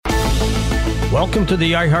Welcome to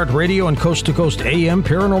the iHeartRadio and Coast to Coast AM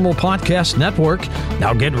Paranormal Podcast Network.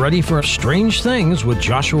 Now get ready for Strange Things with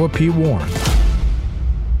Joshua P. Warren.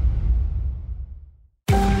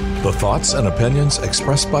 The thoughts and opinions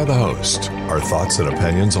expressed by the host are thoughts and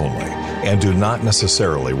opinions only and do not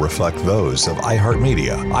necessarily reflect those of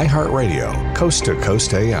iHeartMedia, iHeartRadio, Coast to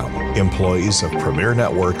Coast AM, employees of Premier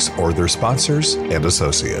Networks, or their sponsors and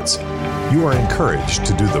associates. You are encouraged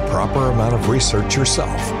to do the proper amount of research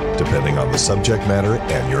yourself, depending on the subject matter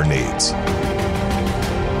and your needs.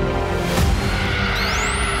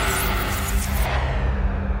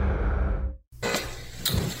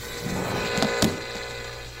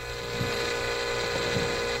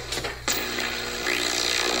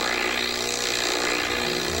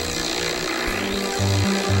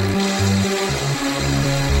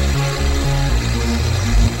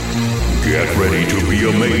 Get ready to be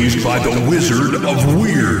amazed by the Wizard of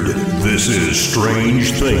Weird. This is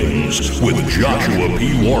Strange Things with Joshua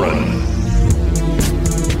P. Warren.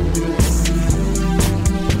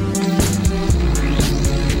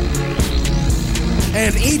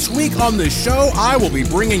 And each week on the show, I will be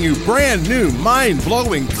bringing you brand new,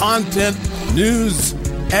 mind-blowing content, news,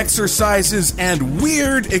 exercises, and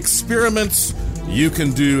weird experiments you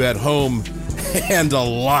can do at home, and a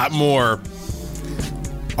lot more.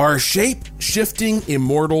 Are shape-shifting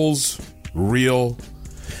immortals real?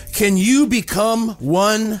 Can you become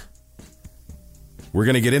one? We're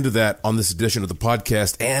going to get into that on this edition of the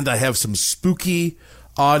podcast, and I have some spooky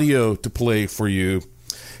audio to play for you.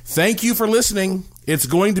 Thank you for listening. It's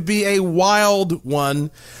going to be a wild one.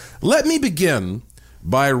 Let me begin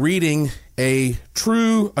by reading a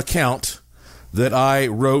true account that I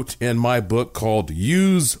wrote in my book called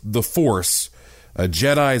Use the Force, A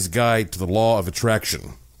Jedi's Guide to the Law of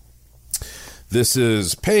Attraction. This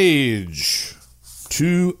is page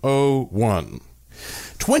 201.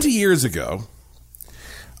 20 years ago,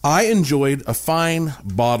 I enjoyed a fine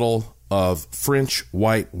bottle of French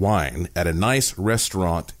white wine at a nice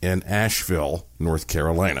restaurant in Asheville, North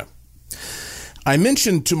Carolina. I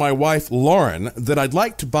mentioned to my wife, Lauren, that I'd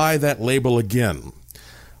like to buy that label again.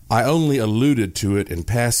 I only alluded to it in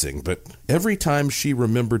passing, but every time she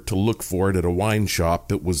remembered to look for it at a wine shop,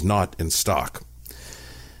 it was not in stock.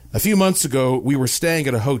 A few months ago, we were staying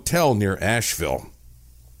at a hotel near Asheville.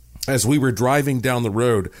 As we were driving down the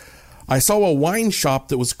road, I saw a wine shop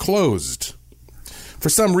that was closed. For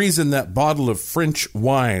some reason, that bottle of French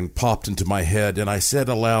wine popped into my head, and I said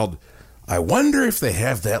aloud, "I wonder if they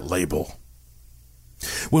have that label."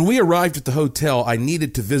 When we arrived at the hotel, I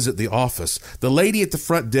needed to visit the office. The lady at the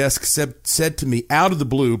front desk said to me out of the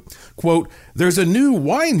blue, quote, "There's a new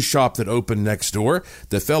wine shop that opened next door.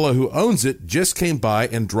 The fellow who owns it just came by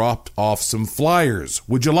and dropped off some flyers.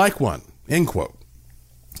 Would you like one?" End quote.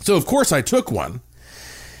 So, of course, I took one,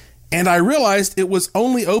 and I realized it was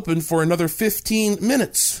only open for another 15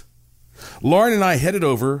 minutes. Lauren and I headed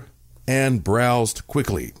over and browsed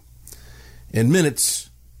quickly. In minutes,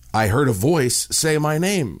 I heard a voice say my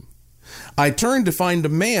name. I turned to find a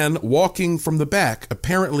man walking from the back,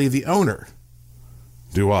 apparently the owner.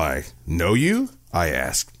 "Do I know you?" I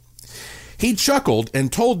asked. He chuckled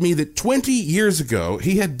and told me that 20 years ago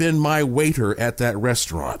he had been my waiter at that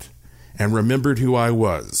restaurant and remembered who I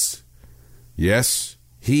was. Yes,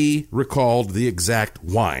 he recalled the exact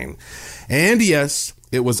wine. And yes,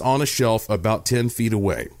 it was on a shelf about 10 feet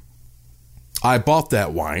away. I bought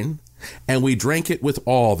that wine, and we drank it with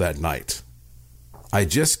awe that night. I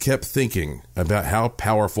just kept thinking about how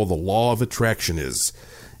powerful the law of attraction is,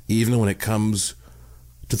 even when it comes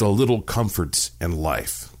to the little comforts in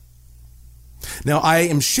life. Now, I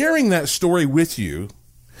am sharing that story with you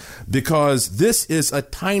because this is a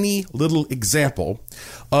tiny little example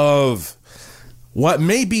of what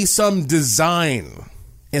may be some design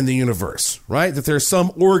in the universe, right? That there's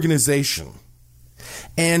some organization.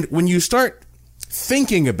 And when you start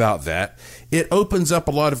thinking about that, it opens up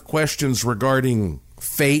a lot of questions regarding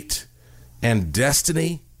fate and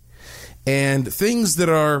destiny and things that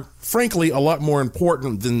are, frankly, a lot more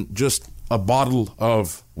important than just a bottle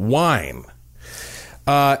of wine.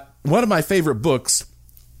 One of my favorite books,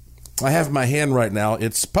 I have in my hand right now,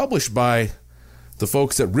 it's published by the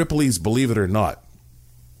folks at Ripley's Believe It or Not.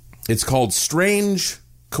 It's called Strange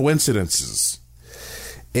Coincidences.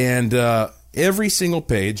 And every single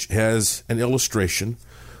page has an illustration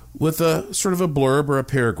with a sort of a blurb or a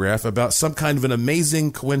paragraph about some kind of an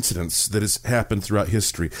amazing coincidence that has happened throughout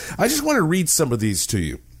history. I just want to read some of these to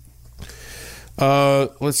you.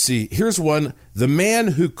 Let's see. Here's one. The Man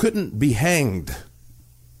Who Couldn't Be Hanged.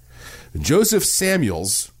 Joseph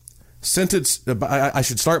Samuels, sentenced, I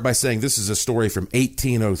should start by saying this is a story from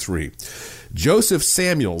 1803. Joseph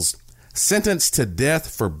Samuels, sentenced to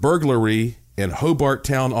death for burglary in Hobart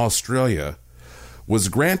Town, Australia, was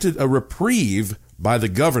granted a reprieve by the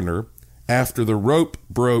governor after the rope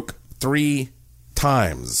broke 3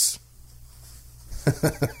 times.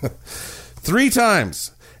 3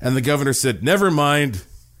 times. And the governor said, never mind.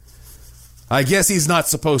 I guess he's not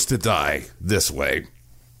supposed to die this way.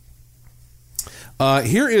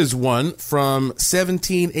 Here is one from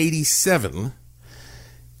 1787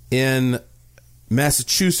 in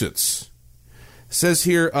Massachusetts. It says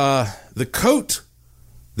here, the coat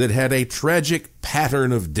that had a tragic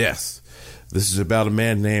pattern of death. This is about a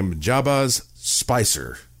man named Jabez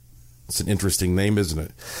Spicer. It's an interesting name, isn't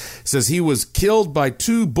it? It says he was killed by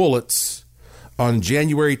 2 bullets on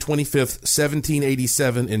January 25th,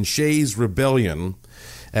 1787 in Shays' Rebellion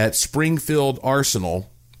at Springfield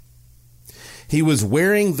Arsenal. He was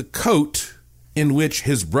wearing the coat in which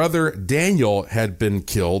his brother Daniel had been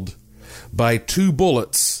killed by 2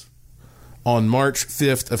 bullets on March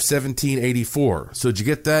 5th of 1784. So did you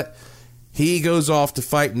get that? He goes off to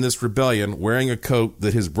fight in this rebellion wearing a coat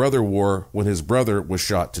that his brother wore when his brother was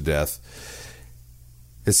shot to death.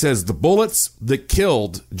 It says the bullets that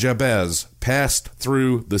killed Jabez passed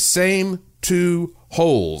through the same 2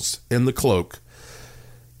 holes in the cloak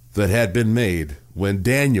that had been made when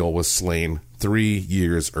Daniel was slain 3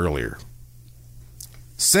 years earlier.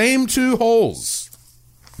 Same 2 holes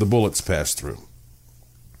the bullets passed through.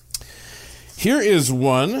 Here is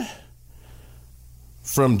one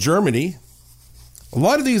from Germany. A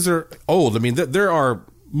lot of these are old. I mean, there are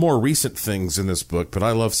more recent things in this book, but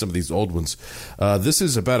I love some of these old ones. This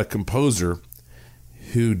is about a composer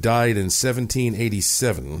who died in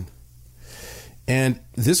 1787. And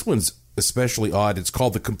this one's especially odd. It's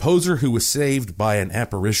called The Composer Who Was Saved by an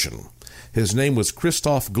Apparition. His name was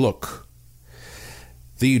Christoph Gluck.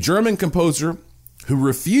 The German composer who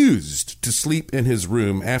refused to sleep in his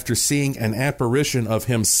room after seeing an apparition of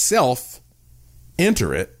himself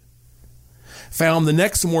enter it, found the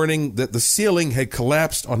next morning that the ceiling had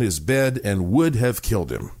collapsed on his bed and would have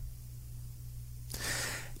killed him.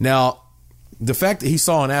 Now, the fact that he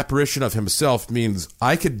saw an apparition of himself means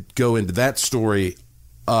I could go into that story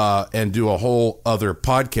and do a whole other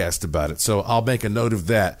podcast about it. So I'll make a note of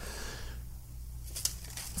that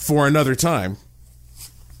for another time.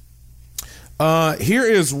 Here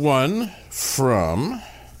is one from,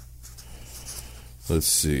 let's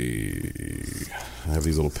see, I have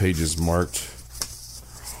these little pages marked.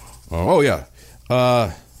 Oh yeah.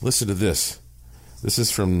 Listen to this. This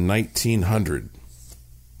is from 1900.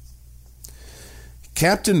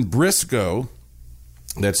 Captain Briscoe,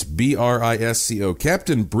 that's Brisco,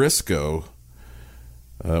 Captain Briscoe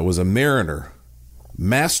was a mariner,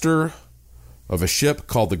 master of a ship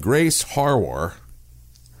called the Grace Harwar.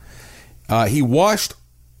 He washed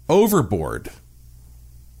overboard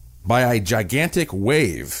by a gigantic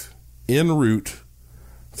wave en route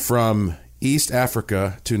from East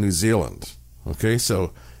Africa to New Zealand. Okay,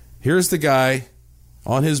 so here's the guy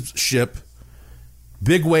on his ship.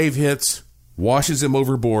 Big wave hits, washes him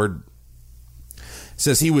overboard.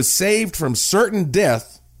 Says he was saved from certain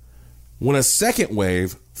death when a second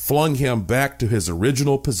wave flung him back to his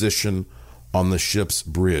original position on the ship's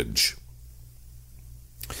bridge.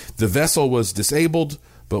 The vessel was disabled,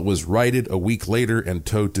 but was righted a week later and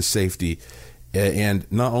towed to safety. And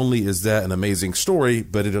not only is that an amazing story,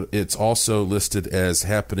 but it's also listed as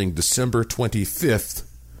happening December 25th,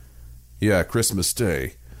 Christmas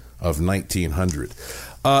Day of 1900.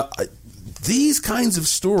 These kinds of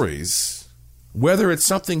stories, whether it's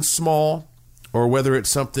something small or whether it's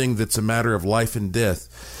something that's a matter of life and death,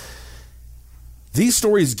 these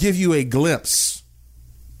stories give you a glimpse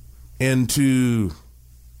into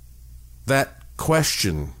that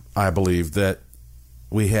question, I believe, that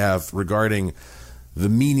we have regarding the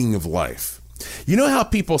meaning of life. You know how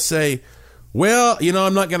people say, well,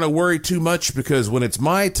 I'm not going to worry too much because when it's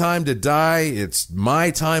my time to die, it's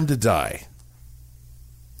my time to die.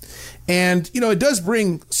 And, it does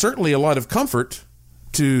bring certainly a lot of comfort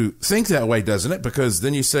to think that way, doesn't it? Because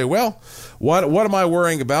then you say, well, what am I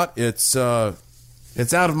worrying about? It's out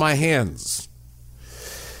of my hands.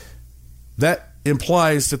 That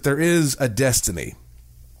implies that there is a destiny,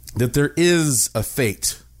 that there is a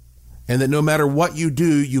fate, and that no matter what you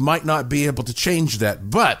do, you might not be able to change that.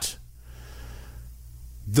 But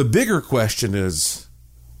the bigger question is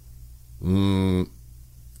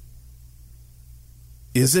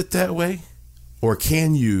it that way? Or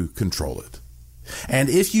can you control it? And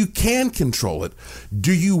if you can control it,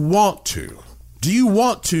 do you want to? Do you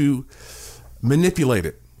want to manipulate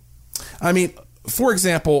it? I mean, for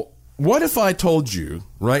example, what if I told you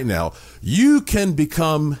right now, you can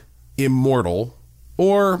become immortal,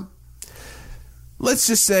 or let's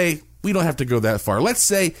just say we don't have to go that far. Let's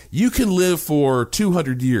say you can live for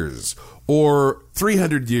 200 years or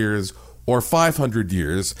 300 years or 500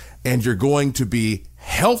 years, and you're going to be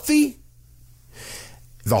healthy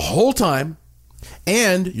the whole time,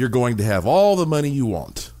 and you're going to have all the money you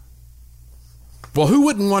want. Well, who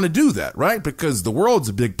wouldn't want to do that, right? Because the world's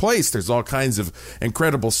a big place. There's all kinds of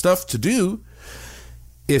incredible stuff to do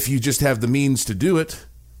if you just have the means to do it.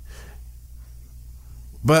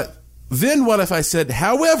 But then what if I said,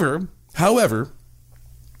 however,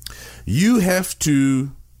 you have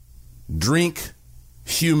to drink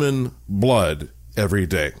human blood every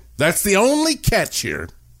day. That's the only catch here,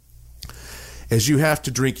 is you have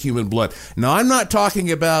to drink human blood. Now, I'm not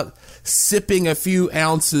talking about sipping a few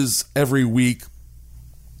ounces every week.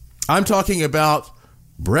 I'm talking about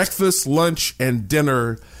breakfast, lunch, and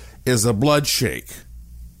dinner is a blood shake.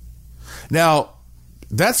 Now,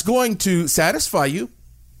 that's going to satisfy you.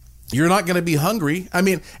 You're not going to be hungry. I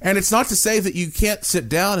mean, and it's not to say that you can't sit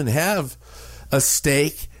down and have a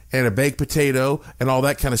steak and a baked potato and all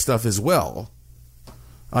that kind of stuff as well.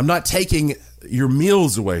 I'm not taking your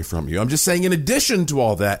meals away from you. I'm just saying, in addition to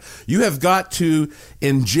all that, you have got to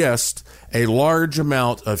ingest a large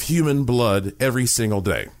amount of human blood every single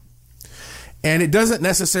day. And it doesn't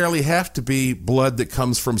necessarily have to be blood that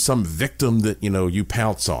comes from some victim that, you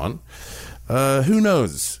pounce on. Who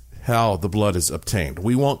knows how the blood is obtained?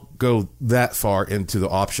 We won't go that far into the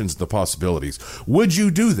options and the possibilities. Would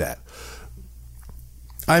you do that?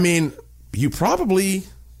 I mean, you probably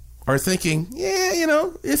are thinking,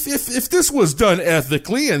 if this was done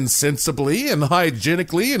ethically and sensibly and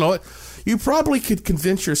hygienically and all that, you probably could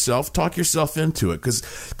convince yourself, talk yourself into it.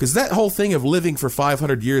 Because that whole thing of living for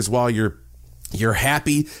 500 years while you're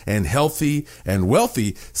happy and healthy and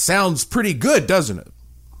wealthy sounds pretty good, doesn't it?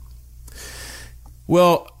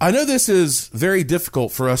 Well, I know this is very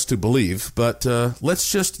difficult for us to believe, but let's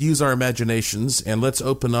just use our imaginations and let's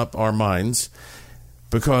open up our minds,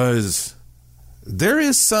 because there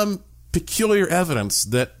is some peculiar evidence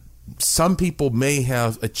that some people may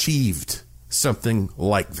have achieved something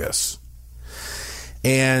like this.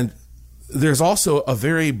 And there's also a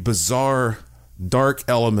very bizarre, dark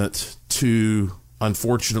element to,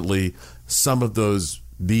 unfortunately, some of those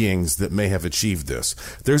beings that may have achieved this.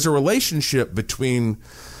 There's a relationship between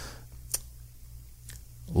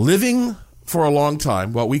living for a long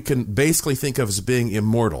time, what we can basically think of as being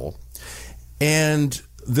immortal, and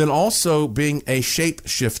then also being a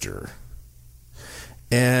shapeshifter.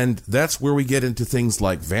 And that's where we get into things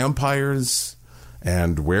like vampires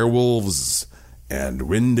and werewolves and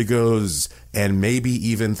wendigos and maybe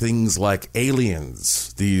even things like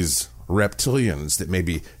aliens, these reptilians that may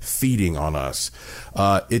be feeding on us.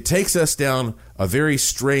 It takes us down a very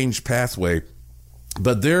strange pathway,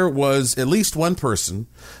 but there was at least one person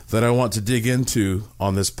that I want to dig into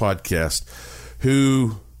on this podcast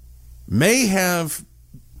who may have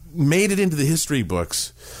made it into the history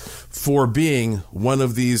books for being one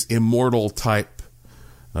of these immortal type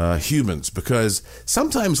humans. Because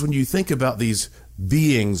sometimes when you think about these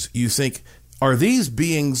beings, you think, are these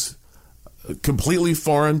beings completely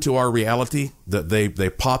foreign to our reality, that they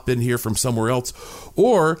pop in here from somewhere else?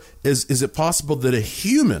 Or is it possible that a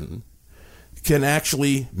human can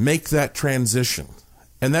actually make that transition?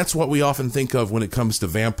 And that's what we often think of when it comes to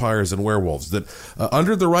vampires and werewolves, that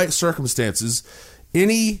under the right circumstances,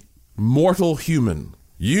 any mortal human,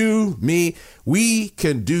 you, me, we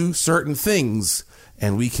can do certain things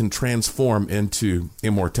and we can transform into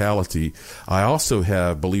immortality. I also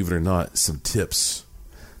have, believe it or not, some tips.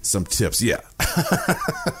 Yeah.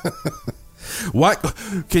 What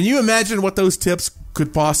can you imagine what those tips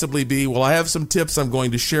could possibly be? Well, I have some tips I'm going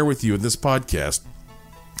to share with you in this podcast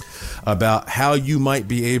about how you might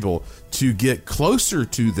be able to get closer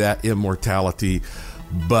to that immortality,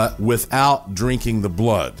 but without drinking the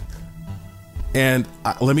blood. And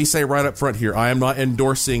let me say right up front here, I am not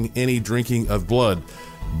endorsing any drinking of blood,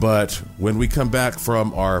 but when we come back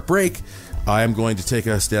from our break, I am going to take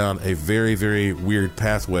us down a very, very weird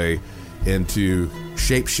pathway into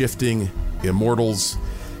shape-shifting immortals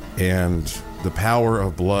and the power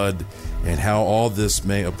of blood and how all this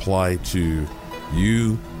may apply to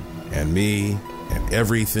you and me and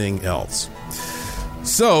everything else.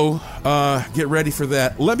 So, get ready for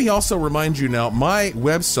that. Let me also remind you now, my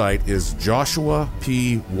website is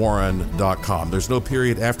joshuapwarren.com. There's no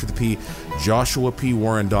period after the P,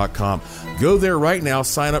 joshuapwarren.com. Go there right now,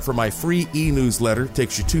 sign up for my free e-newsletter.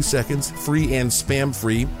 Takes you 2 seconds, free and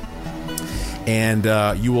spam-free. And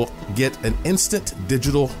you will get an instant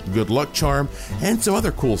digital good luck charm and some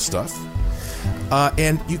other cool stuff.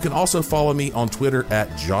 And you can also follow me on Twitter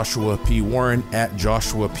at Joshua P. Warren, at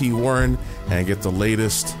Joshua P. Warren, and get the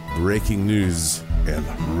latest breaking news in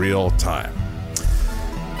real time.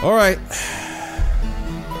 All right.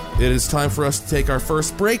 It is time for us to take our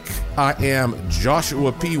first break. I am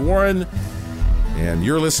Joshua P. Warren, and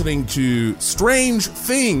you're listening to Strange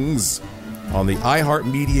Things on the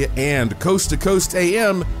iHeartMedia and Coast to Coast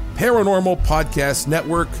AM Paranormal Podcast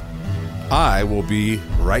Network. I will be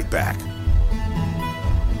right back.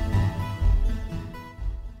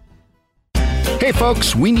 Hey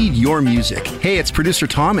folks, we need your music. Hey, it's producer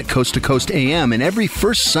Tom at Coast to Coast AM, and every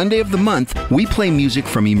first Sunday of the month, we play music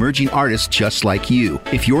from emerging artists just like you.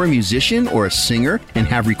 If you're a musician or a singer and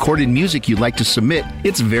have recorded music you'd like to submit,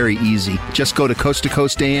 it's very easy. Just go to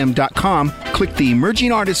coasttocoastam.com, click the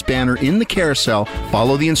Emerging Artists banner in the carousel,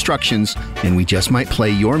 follow the instructions, and we just might play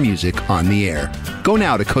your music on the air. Go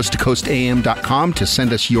now to coasttocoastam.com to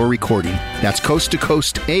send us your recording. That's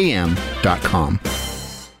coasttocoastam.com.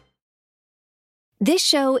 This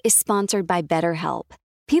show is sponsored by BetterHelp.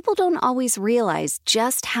 People don't always realize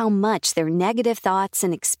just how much their negative thoughts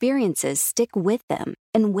and experiences stick with them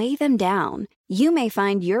and weigh them down. You may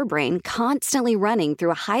find your brain constantly running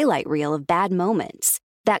through a highlight reel of bad moments.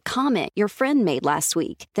 That comment your friend made last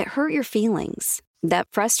week that hurt your feelings. That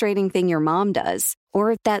frustrating thing your mom does.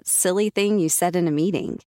 Or that silly thing you said in a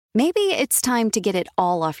meeting. Maybe it's time to get it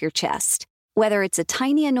all off your chest. Whether it's a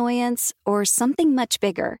tiny annoyance or something much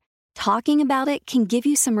bigger, talking about it can give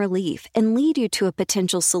you some relief and lead you to a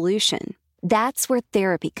potential solution. That's where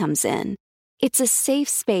therapy comes in. It's a safe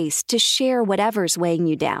space to share whatever's weighing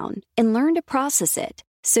you down and learn to process it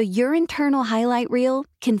so your internal highlight reel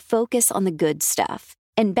can focus on the good stuff.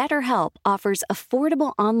 And BetterHelp offers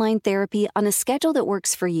affordable online therapy on a schedule that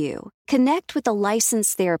works for you. Connect with a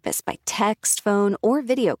licensed therapist by text, phone, or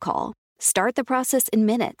video call. Start the process in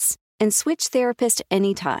minutes and switch therapist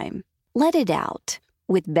anytime. Let it out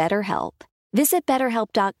with BetterHelp. Visit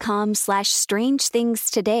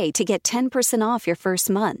BetterHelp.com/strangethings today to get 10% off your first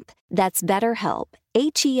month. That's BetterHelp,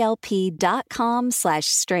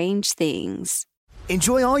 HELP.com/strangethings.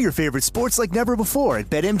 Enjoy all your favorite sports like never before at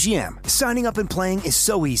BetMGM. Signing up and playing is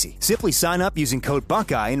so easy. Simply sign up using code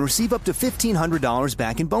Buckeye and receive up to $1,500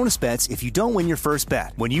 back in bonus bets if you don't win your first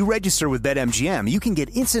bet. When you register with BetMGM, you can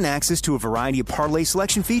get instant access to a variety of parlay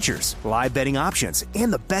selection features, live betting options,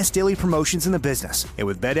 and the best daily promotions in the business. And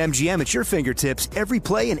with BetMGM at your fingertips, every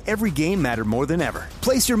play and every game matter more than ever.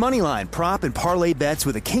 Place your moneyline, prop, and parlay bets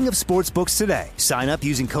with the king of sportsbooks today. Sign up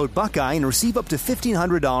using code Buckeye and receive up to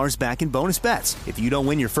 $1,500 back in bonus bets if you don't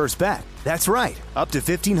win your first bet. That's right, up to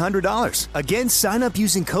 $1,500. Again, sign up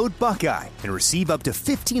using code Buckeye and receive up to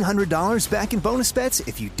 $1,500 back in bonus bets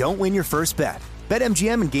if you don't win your first bet.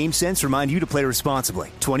 BetMGM and GameSense remind you to play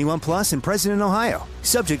responsibly. 21 plus and present in Ohio.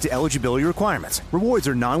 Subject to eligibility requirements. Rewards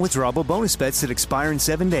are non-withdrawable bonus bets that expire in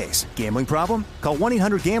 7 days. Gambling problem? Call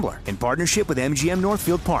 1-800-GAMBLER in partnership with MGM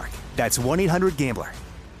Northfield Park. That's 1-800-GAMBLER.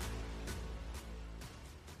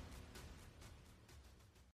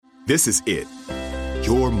 This is it.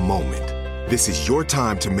 Your moment. This is your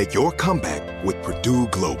time to make your comeback with Purdue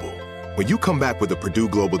Global. When you come back with a Purdue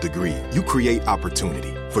Global degree, you create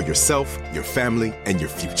opportunity for yourself, your family, and your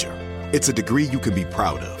future. It's a degree you can be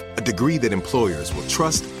proud of, a degree that employers will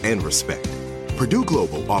trust and respect. Purdue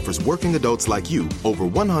Global offers working adults like you over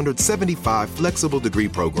 175 flexible degree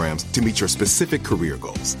programs to meet your specific career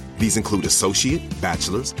goals. These include associate,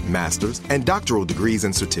 bachelor's, master's, and doctoral degrees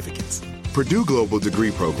and certificates. Purdue Global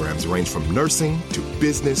degree programs range from nursing to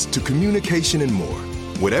business to communication and more.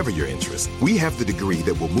 Whatever your interest, we have the degree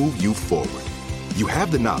that will move you forward. You have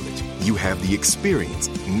the knowledge, you have the experience.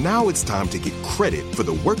 Now it's time to get credit for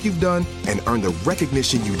the work you've done and earn the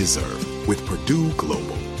recognition you deserve with Purdue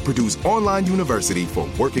Global, Purdue's online university for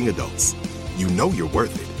working adults. You know you're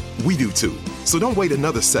worth it. We do too. So don't wait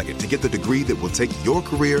another second to get the degree that will take your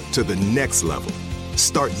career to the next level.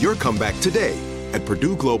 Start your comeback today at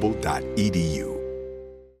purdueglobal.edu.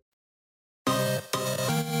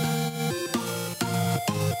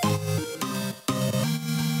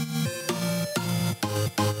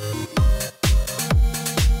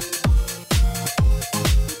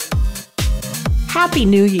 Happy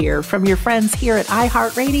New Year from your friends here at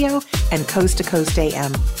iHeartRadio and Coast to Coast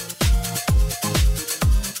AM.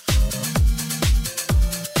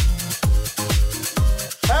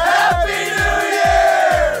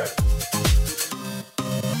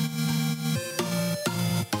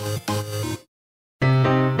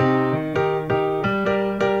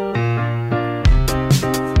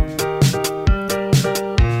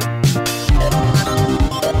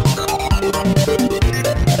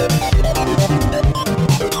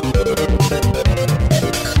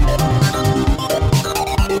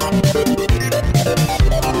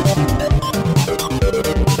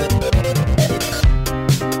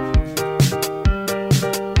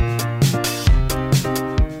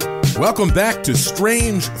 Welcome back to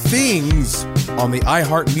Strange Things on the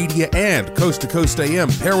iHeartMedia and Coast to Coast AM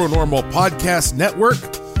Paranormal Podcast Network.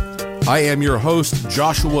 I am your host,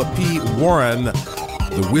 Joshua P. Warren,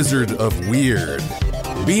 the Wizard of Weird,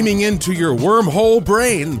 beaming into your wormhole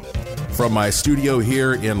brain from my studio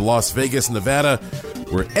here in Las Vegas, Nevada,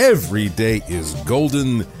 where every day is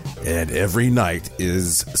golden and every night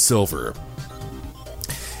is silver.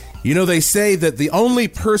 You know, they say that the only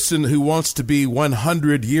person who wants to be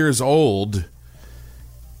 100 years old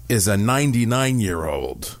is a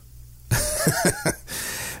 99-year-old.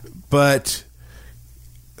 But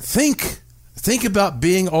think about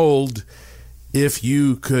being old if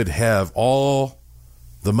you could have all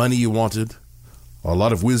the money you wanted, a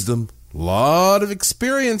lot of wisdom, a lot of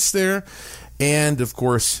experience there, and, of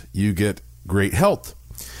course, you get great health.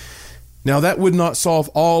 Now, that would not solve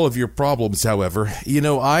all of your problems, however. You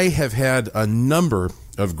know, I have had a number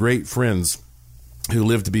of great friends who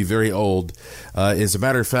live to be very old. As a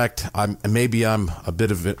matter of fact, I'm a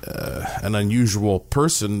bit of an unusual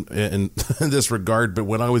person in this regard, but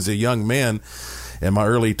when I was a young man in my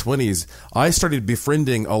early 20s, I started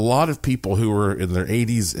befriending a lot of people who were in their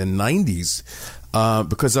 80s and 90s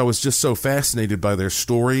because I was just so fascinated by their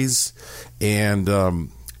stories and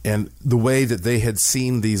the way that they had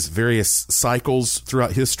seen these various cycles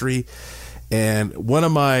throughout history. And one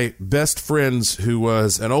of my best friends, who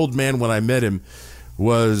was an old man when I met him,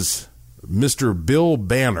 was Mr. Bill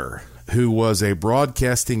Banner, who was a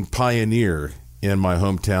broadcasting pioneer in my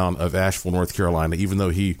hometown of Asheville, North Carolina. Even though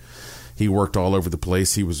he worked all over the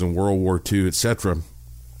place, he was in World War II, etc.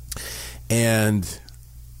 And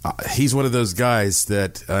he's one of those guys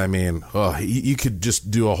that, I mean, you could just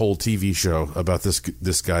do a whole TV show about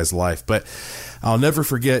this guy's life. But I'll never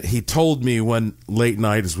forget, he told me one late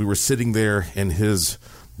night as we were sitting there in his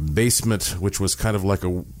basement, which was kind of like a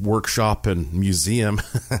workshop and museum.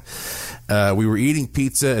 We were eating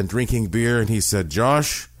pizza and drinking beer, and he said,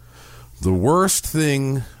 "Josh, the worst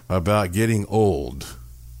thing about getting old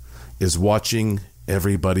is watching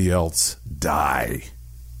everybody else die."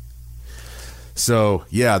 So,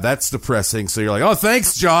 yeah, that's depressing. So you're like, "Oh,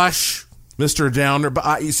 thanks, Josh, Mr. Downer."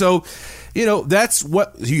 But so, you know, that's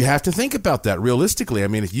what you have to think about that realistically. I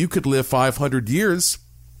mean, if you could live 500 years,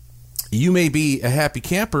 you may be a happy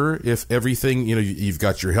camper if everything, you know, you've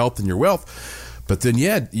got your health and your wealth. But then,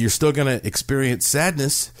 yeah, you're still going to experience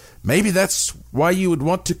sadness. Maybe that's why you would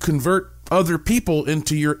want to convert other people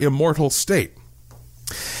into your immortal state.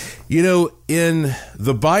 You know, in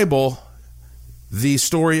the Bible, the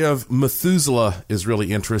story of Methuselah is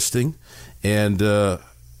really interesting, and of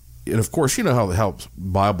course, you know how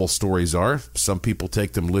Bible stories are. Some people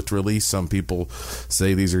take them literally. Some people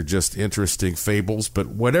say these are just interesting fables. But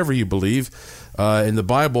whatever you believe, in the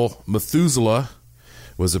Bible, Methuselah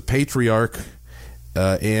was a patriarch,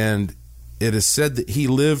 and it is said that he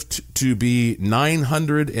lived to be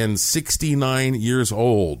 969 years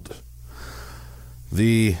old.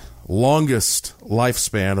 The longest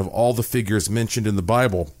lifespan of all the figures mentioned in the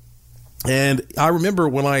Bible. And I remember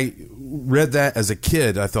when I read that as a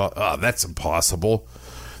kid, I thought, "Oh, that's impossible.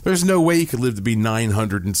 There's no way you could live to be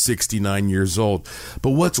 969 years old."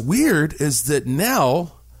 But what's weird is that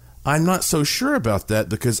now I'm not so sure about that,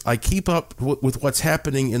 because I keep up with what's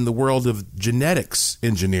happening in the world of genetics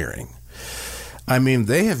engineering. I mean,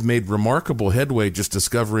 they have made remarkable headway just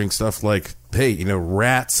discovering stuff like, hey, you know,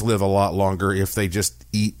 rats live a lot longer if they just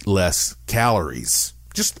eat less calories.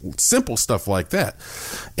 Just simple stuff like that.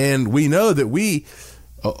 And we know that we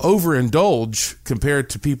overindulge compared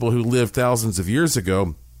to people who lived thousands of years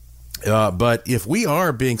ago. But if we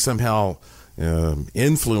are being somehow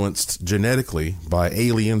influenced genetically by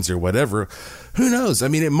aliens or whatever, who knows? I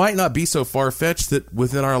mean, it might not be so far-fetched that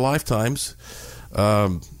within our lifetimes,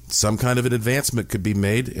 some kind of an advancement could be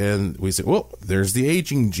made, and we say, well, there's the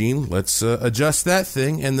aging gene, let's adjust that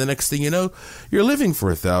thing, and the next thing you know, you're living for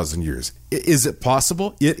 1,000 years. Is it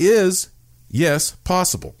possible? It is, yes,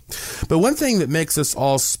 possible. But one thing that makes us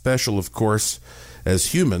all special, of course,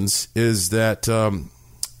 as humans, is that,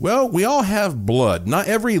 well, we all have blood. Not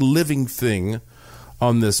every living thing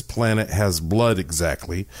on this planet has blood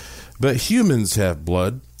exactly, but humans have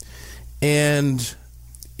blood, and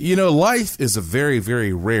you know, life is a very,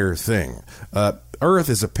 very rare thing. Earth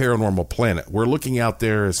is a paranormal planet. We're looking out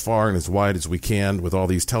there as far and as wide as we can with all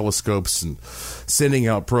these telescopes and sending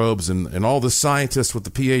out probes, and all the scientists with the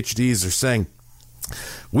PhDs are saying,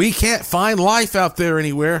 we can't find life out there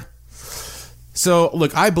anywhere. So,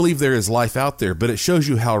 look, I believe there is life out there, but it shows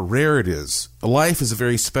you how rare it is. Life is a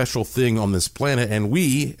very special thing on this planet, and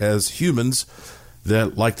we, as humans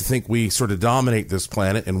that like to think we sort of dominate this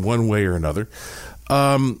planet in one way or another,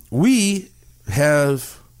 we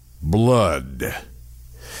have blood.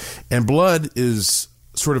 And blood is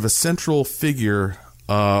sort of a central figure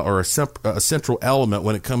or a central element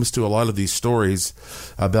when it comes to a lot of these stories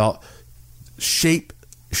about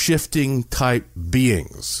shape-shifting type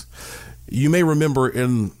beings. You may remember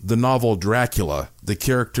in the novel Dracula, the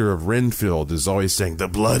character of Renfield is always saying, the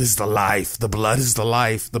blood is the life, the blood is the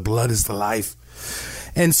life, the blood is the life.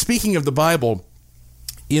 And speaking of the Bible,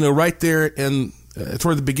 right there in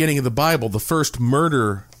toward the beginning of the Bible, the first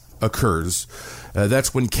murder occurs.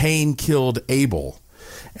 That's when Cain killed Abel.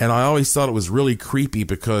 And I always thought it was really creepy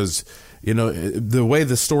because, the way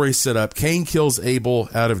the story's set up, Cain kills Abel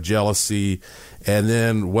out of jealousy. And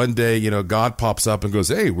then one day, God pops up and goes,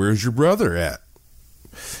 hey, where's your brother at?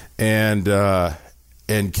 And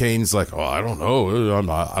Cain's like, oh, I don't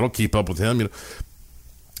know. I don't keep up with him.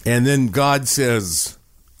 And then God says,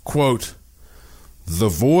 quote, the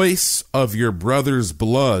voice of your brother's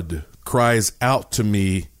blood cries out to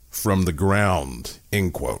me from the ground,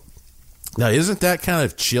 end quote. Now, isn't that kind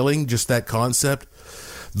of chilling, just that concept?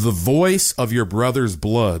 The voice of your brother's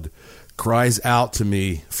blood cries out to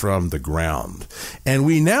me from the ground. And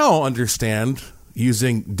we now understand,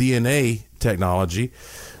 using DNA technology,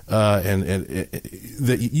 that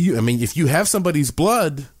if you have somebody's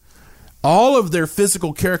blood, all of their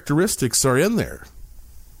physical characteristics are in there.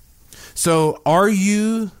 So are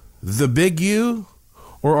you the big you,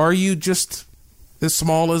 or are you just as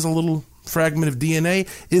small as a little fragment of DNA?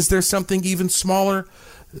 Is there something even smaller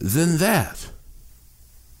than that?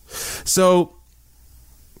 So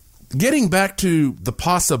getting back to the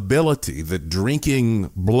possibility that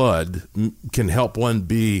drinking blood can help one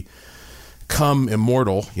become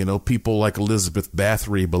immortal, people like Elizabeth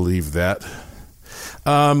Bathory believe that.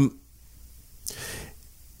 Are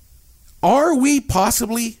we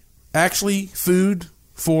possibly actually food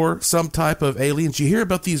for some type of aliens? You hear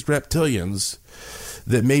about these reptilians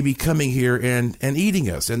that may be coming here and eating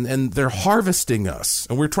us, and they're harvesting us,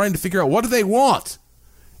 and we're trying to figure out, what do they want?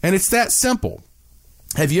 And it's that simple.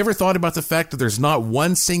 Have you ever thought about the fact that there's not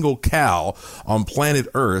one single cow on planet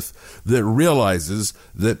Earth that realizes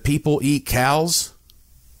that people eat cows?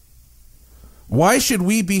 Why should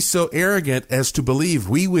we be so arrogant as to believe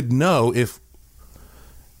we would know if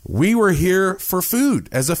we were here for food,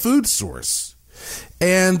 as a food source?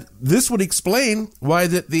 And this would explain why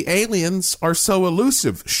the aliens are so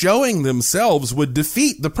elusive. Showing themselves would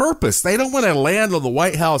defeat the purpose. They don't want to land on the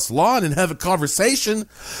White House lawn and have a conversation.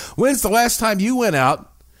 When's the last time you went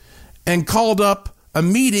out and called up a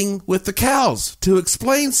meeting with the cows to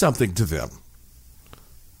explain something to them?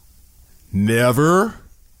 Never.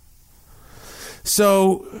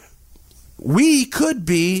 So we could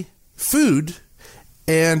be food,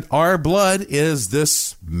 and our blood is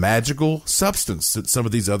this magical substance that some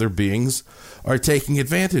of these other beings are taking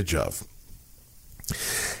advantage of.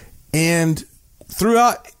 And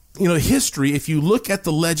throughout, history, if you look at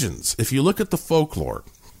the legends, if you look at the folklore,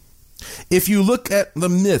 if you look at the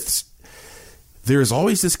myths, there's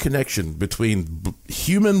always this connection between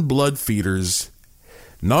human blood feeders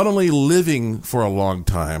not only living for a long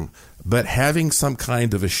time, but having some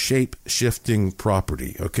kind of a shape-shifting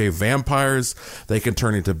property. Okay, vampires, they can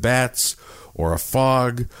turn into bats or a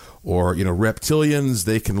fog, or, reptilians,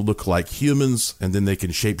 they can look like humans, and then they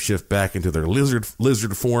can shape-shift back into their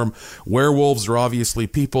lizard form. Werewolves are obviously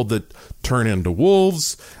people that turn into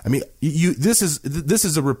wolves. I mean, this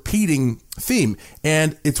is a repeating theme,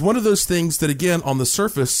 and it's one of those things that, again, on the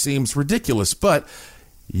surface seems ridiculous, but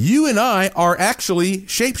you and I are actually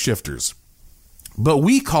shapeshifters. But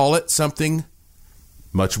we call it something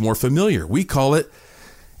much more familiar. We call it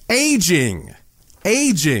aging.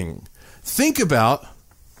 Aging. Think about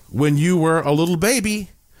when you were a little baby.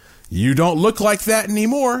 You don't look like that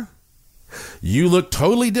anymore. You look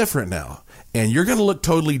totally different now. And you're going to look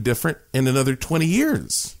totally different in another 20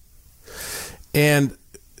 years. And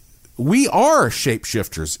we are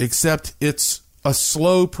shapeshifters, except it's a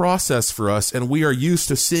slow process for us, and we are used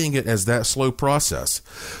to seeing it as that slow process.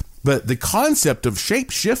 But the concept of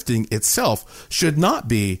shape-shifting itself should not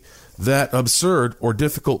be that absurd or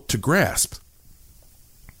difficult to grasp.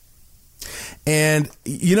 And,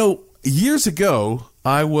 years ago,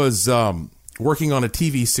 I was working on a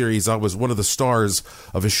TV series. I was one of the stars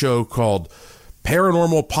of a show called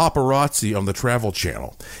Paranormal Paparazzi on the Travel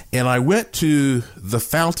Channel. And I went to the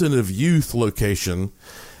Fountain of Youth location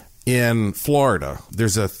in Florida.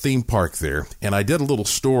 There's a theme park there. And I did a little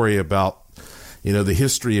story about the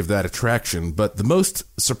history of that attraction. But the most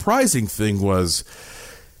surprising thing was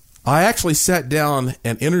I actually sat down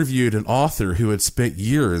and interviewed an author who had spent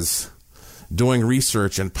years doing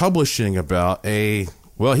research and publishing about he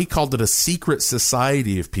called it a secret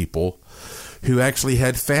society of people who actually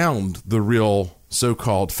had found the real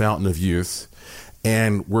so-called Fountain of Youth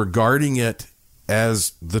and were guarding it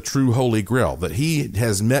as the true Holy Grail, that he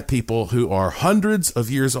has met people who are hundreds of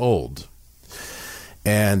years old,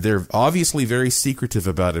 and they're obviously very secretive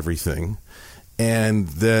about everything, and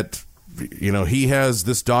that, you know, he has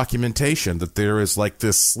this documentation that there is like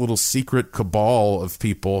this little secret cabal of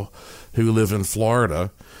people who live in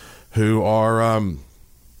Florida who are,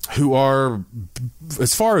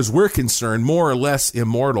 as far as we're concerned, more or less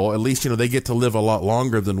immortal. At least, you know, they get to live a lot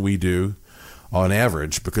longer than we do on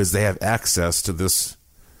average because they have access to this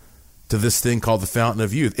thing called the Fountain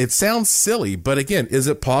of Youth. It sounds silly, but again, is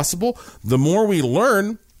it possible? The more we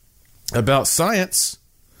learn about science,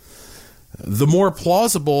 the more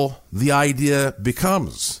plausible the idea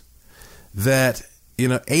becomes that, you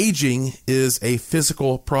know, aging is a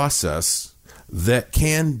physical process that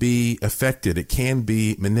can be affected. It can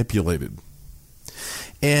be manipulated.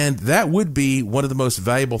 And that would be one of the most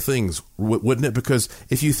valuable things, wouldn't it? Because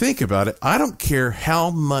if you think about it, I don't care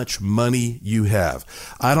how much money you have.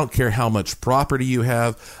 I don't care how much property you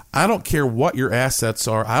have. I don't care what your assets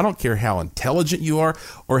are. I don't care how intelligent you are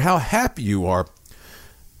or how happy you are.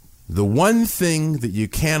 The one thing that you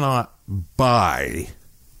cannot buy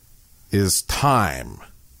is time.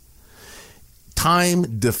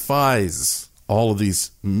 Time defies all of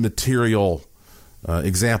these material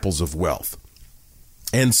examples of wealth.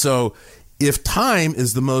 And so if time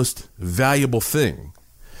is the most valuable thing,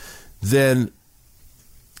 then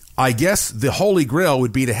I guess the Holy Grail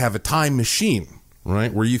would be to have a time machine,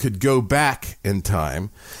 right? Where you could go back in time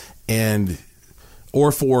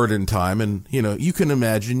or forward in time. And, you know, you can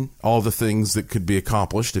imagine all the things that could be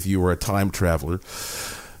accomplished if you were a time traveler.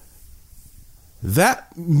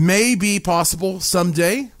 That may be possible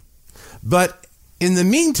someday, but in the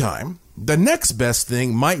meantime, the next best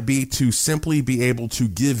thing might be to simply be able to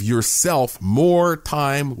give yourself more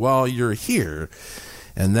time while you're here.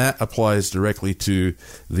 And that applies directly to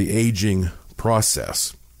the aging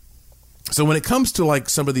process. So when it comes to like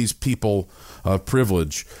some of these people of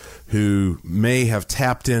privilege who may have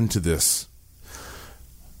tapped into this,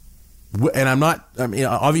 and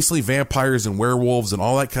obviously vampires and werewolves and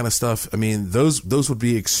all that kind of stuff, I mean, those would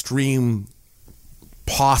be extreme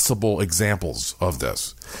possible examples of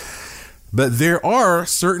this. But there are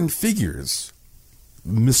certain figures,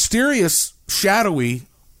 mysterious, shadowy.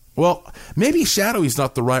 Well, maybe shadowy is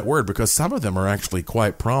not the right word because some of them are actually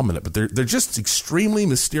quite prominent, but they're just extremely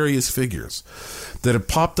mysterious figures that have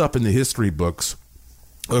popped up in the history books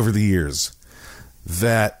over the years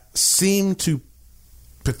that seem to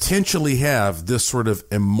potentially have this sort of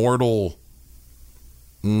immortal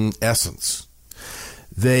essence.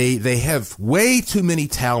 They have way too many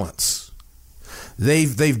talents.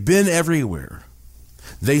 They've been everywhere.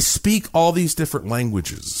 They speak all these different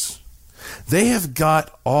languages. They have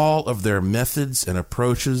got all of their methods and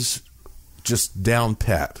approaches just down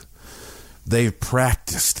pat. They've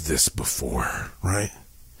practiced this before, right?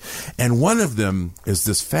 And one of them is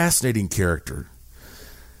this fascinating character,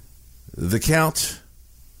 the Count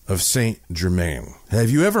of Saint Germain.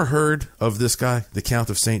 Have you ever heard of this guy, the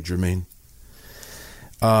Count of Saint Germain?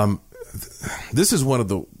 This is one of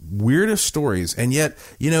the weirdest stories, and yet,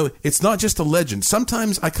 you know, it's not just a legend.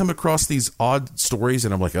 Sometimes I come across these odd stories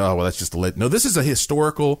and I'm like, oh, well, that's just a legend. No, this is a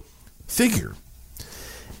historical figure.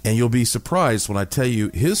 And you'll be surprised when I tell you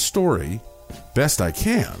his story, best I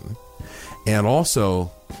can, and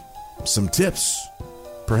also some tips,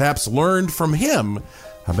 perhaps learned from him,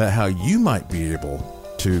 about how you might be able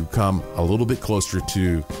to come a little bit closer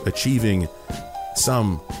to achieving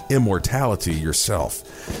some immortality yourself.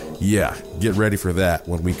 Yeah, get ready for that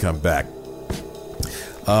when we come back.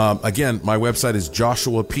 Again, my website is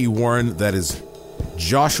Joshua P. Warren. That is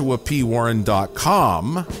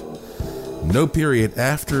joshuapwarren.com. No period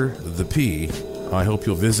after the P. I hope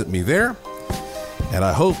you'll visit me there. And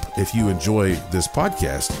I hope if you enjoy this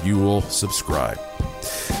podcast, you will subscribe.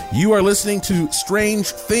 You are listening to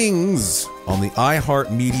Strange Things on the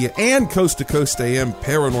iHeartMedia and Coast to Coast AM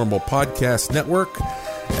Paranormal Podcast Network.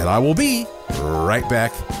 And I will be right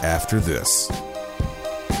back after this.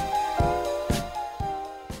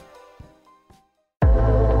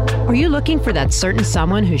 Are you looking for that certain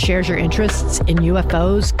someone who shares your interests in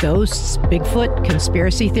UFOs, ghosts, Bigfoot,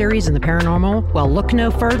 conspiracy theories, and the paranormal? Well, look no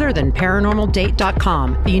further than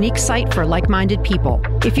ParanormalDate.com, the unique site for like-minded people.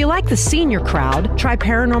 If you like the senior crowd, try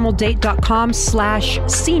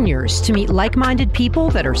ParanormalDate.com/seniors to meet like-minded people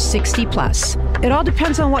that are 60 plus. It all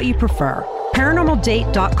depends on what you prefer.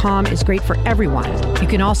 ParanormalDate.com is great for everyone. You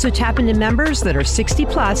can also tap into members that are 60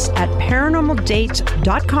 plus at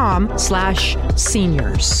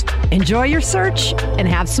ParanormalDate.com/seniors. Enjoy your search and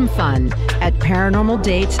have some fun at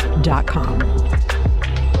paranormaldate.com.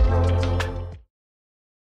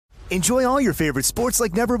 Enjoy all your favorite sports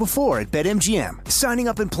like never before at BetMGM. Signing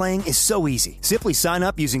up and playing is so easy. Simply sign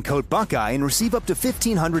up using code Buckeye and receive up to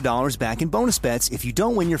 $1,500 back in bonus bets if you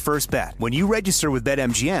don't win your first bet. When you register with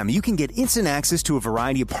BetMGM, you can get instant access to a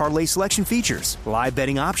variety of parlay selection features, live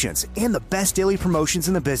betting options, and the best daily promotions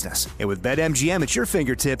in the business. And with BetMGM at your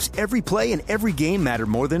fingertips, every play and every game matter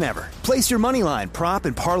more than ever. Place your moneyline, prop,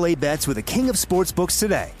 and parlay bets with the king of sportsbooks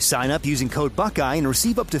today. Sign up using code Buckeye and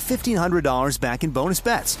receive up to $1,500 back in bonus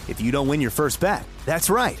bets if you don't win your first bet. That's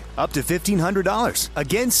right, up to $1,500.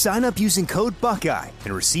 Again, sign up using code Buckeye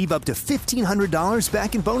and receive up to $1,500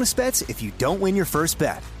 back in bonus bets if you don't win your first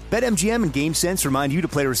bet. BetMGM and GameSense remind you to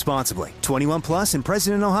play responsibly. 21 plus and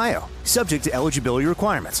present in Ohio. Subject to eligibility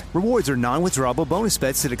requirements. Rewards are non-withdrawable bonus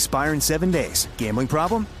bets that expire in 7 days. Gambling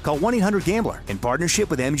problem? Call 1-800-GAMBLER in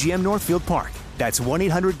partnership with MGM Northfield Park. That's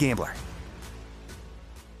 1-800-GAMBLER.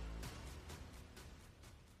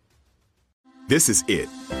 This is it.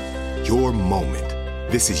 Your moment.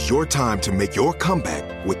 This is your time to make your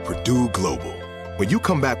comeback with Purdue Global. When you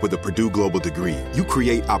come back with a Purdue Global degree, you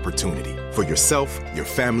create opportunity for yourself, your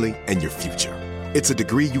family, and your future. It's a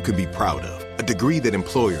degree you can be proud of, a degree that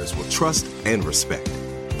employers will trust and respect.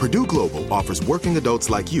 Purdue Global offers working adults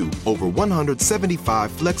like you over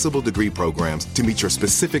 175 flexible degree programs to meet your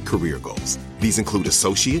specific career goals. These include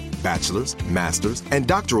associate, bachelor's, master's, and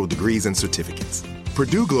doctoral degrees and certificates.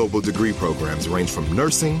 Purdue Global degree programs range from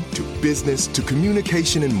nursing to business to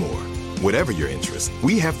communication and more. Whatever your interest,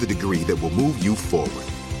 we have the degree that will move you forward.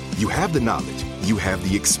 You have the knowledge, you have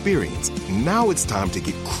the experience. Now it's time to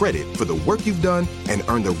get credit for the work you've done and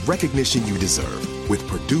earn the recognition you deserve with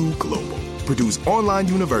Purdue Global, Purdue's online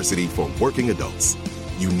university for working adults.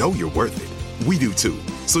 You know you're worth it. We do too.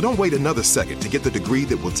 So don't wait another second to get the degree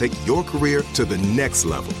that will take your career to the next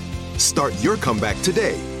level. Start your comeback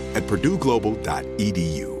today at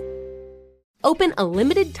purdueglobal.edu. Open a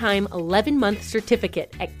limited-time 11-month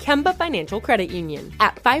certificate at Kemba Financial Credit Union.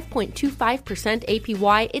 At 5.25%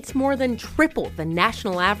 APY, it's more than triple the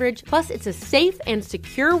national average, plus it's a safe and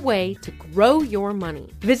secure way to grow your money.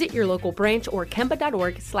 Visit your local branch or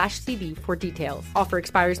kemba.org/CD for details. Offer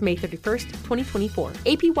expires May 31st, 2024.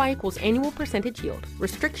 APY equals annual percentage yield.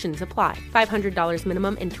 Restrictions apply. $500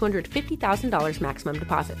 minimum and $250,000 maximum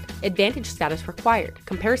deposit. Advantage status required.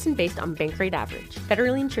 Comparison based on bank rate average.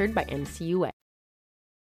 Federally insured by NCUA.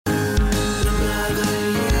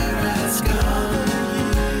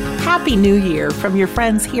 Happy New Year from your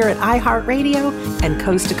friends here at iHeartRadio and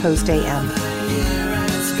Coast to Coast AM.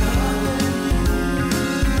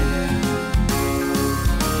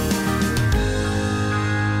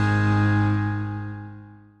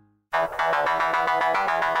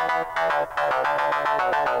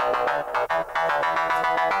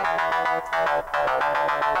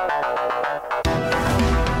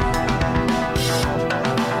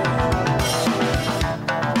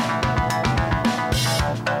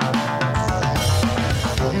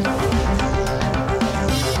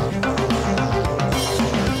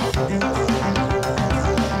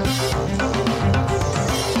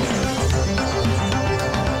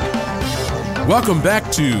 Welcome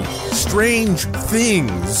back to Strange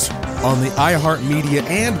Things on the iHeartMedia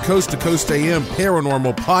and Coast to Coast AM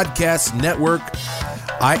Paranormal Podcast Network.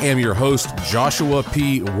 I am your host, Joshua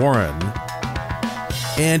P. Warren.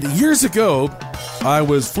 And years ago, I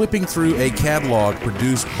was flipping through a catalog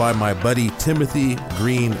produced by my buddy Timothy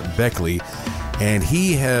Green Beckley, and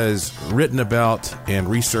he has written about and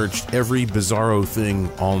researched every bizarro thing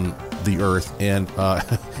on the earth and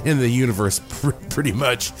in the universe, pretty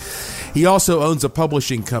much. He also owns a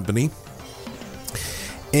publishing company,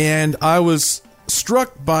 and I was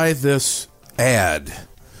struck by this ad.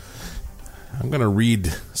 I'm going to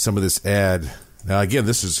read some of this ad. Now, again,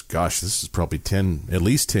 this is probably at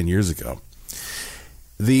least 10 years ago.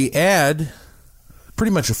 The ad,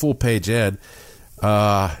 pretty much a full-page ad,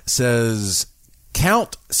 says,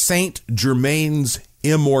 Count Saint Germain's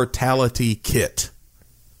Immortality Kit.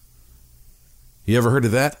 You ever heard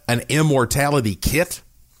of that? An immortality kit?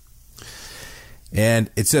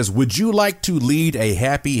 And it says, would you like to lead a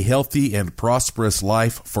happy, healthy, and prosperous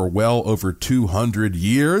life for well over 200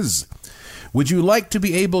 years? Would you like to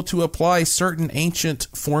be able to apply certain ancient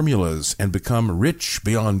formulas and become rich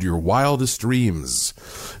beyond your wildest dreams?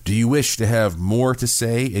 Do you wish to have more to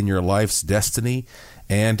say in your life's destiny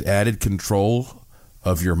and added control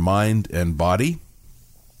of your mind and body?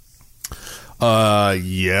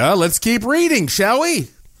 Yeah, let's keep reading, shall we?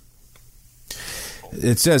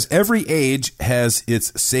 It says, every age has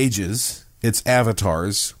its sages, its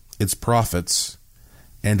avatars, its prophets,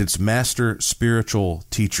 and its master spiritual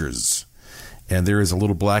teachers. And there is a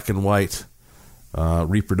little black and white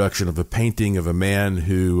reproduction of a painting of a man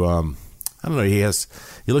who, I don't know, he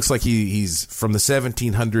looks like he's from the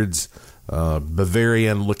 1700s,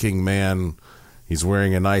 Bavarian-looking man. He's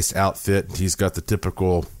wearing a nice outfit. He's got the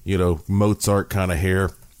typical, Mozart kind of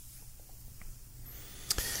hair.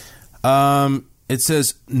 It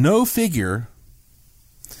says, no figure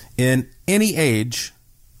in any age,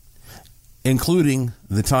 including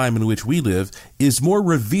the time in which we live, is more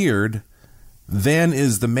revered than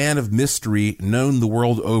is the man of mystery known the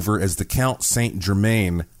world over as the Count Saint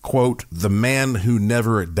Germain, quote, the man who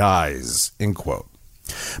never dies, end quote.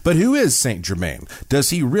 But who is Saint Germain? Does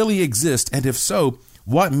he really exist? And if so,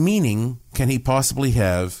 what meaning can he possibly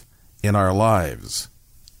have in our lives?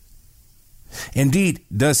 Indeed,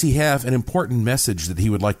 does he have an important message that he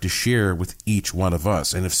would like to share with each one of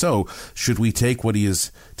us? And if so, should we take what he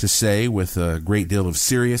is to say with a great deal of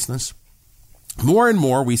seriousness? More and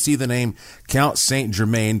more, we see the name Count Saint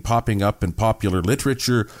Germain popping up in popular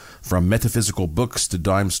literature, from metaphysical books to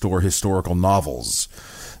dime store historical novels.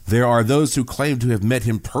 There are those who claim to have met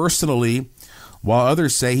him personally, while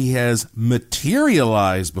others say he has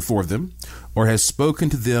materialized before them or has spoken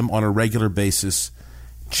to them on a regular basis,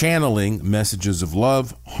 channeling messages of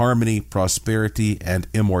love, harmony, prosperity, and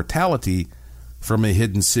immortality from a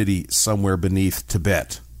hidden city somewhere beneath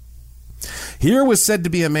Tibet. Here was said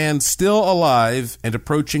to be a man still alive and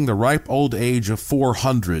approaching the ripe old age of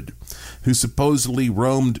 400, who supposedly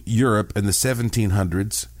roamed Europe in the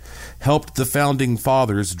 1700s, helped the founding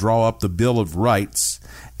fathers draw up the Bill of Rights,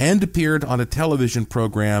 and appeared on a television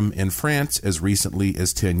program in France as recently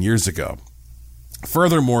as 10 years ago.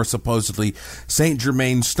 Furthermore, supposedly, Saint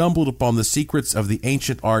Germain stumbled upon the secrets of the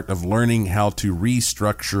ancient art of learning how to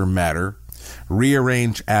restructure matter,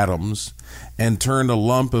 rearrange atoms, and turn a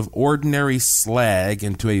lump of ordinary slag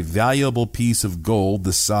into a valuable piece of gold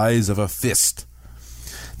the size of a fist.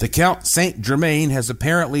 The Count Saint Germain has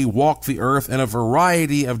apparently walked the earth in a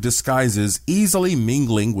variety of disguises, easily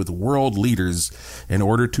mingling with world leaders in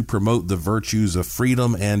order to promote the virtues of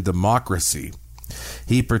freedom and democracy.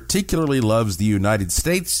 He particularly loves the United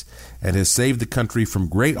States and has saved the country from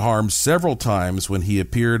great harm several times when he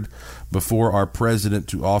appeared before our president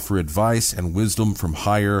to offer advice and wisdom from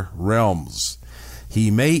higher realms.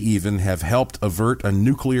 He may even have helped avert a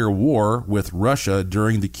nuclear war with Russia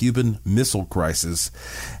during the Cuban Missile Crisis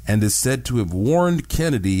and is said to have warned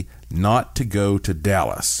Kennedy not to go to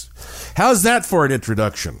Dallas. How's that for an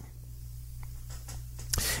introduction?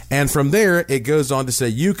 And from there, it goes on to say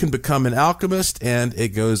you can become an alchemist, and it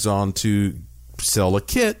goes on to sell a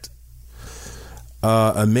kit.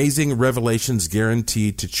 Amazing revelations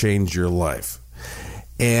guaranteed to change your life.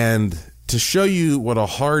 And to show you what a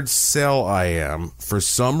hard sell I am, for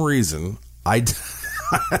some reason, I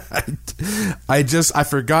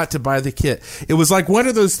forgot to buy the kit. It was like one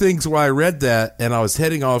of those things where I read that, and I was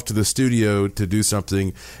heading off to the studio to do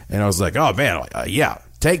something, and I was like, oh, man, yeah,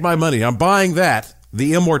 take my money. I'm buying that.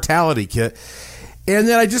 The Immortality kit. And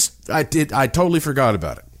then I totally forgot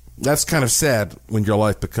about it. That's kind of sad when your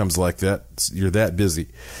life becomes like that. You're that busy.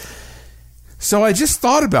 So I just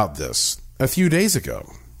thought about this a few days ago.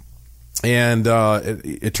 And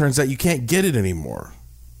it turns out you can't get it anymore.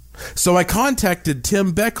 So I contacted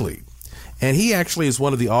Tim Beckley. And he actually is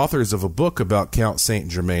one of the authors of a book about Count Saint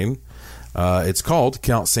Germain. It's called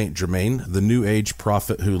Count Saint Germain, the New Age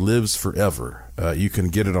Prophet Who Lives Forever. You can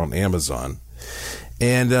get it on Amazon.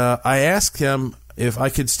 And I asked him if I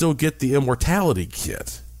could still get the Immortality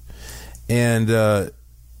kit. And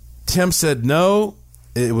Tim said no,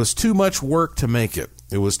 it was too much work to make it.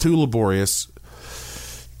 It was too laborious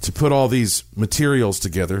to put all these materials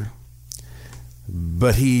together.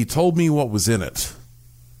 But he told me what was in it.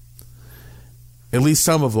 At least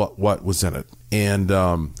some of what was in it. And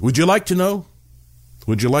would you like to know?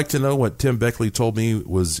 Would you like to know what Tim Beckley told me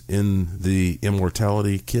was in the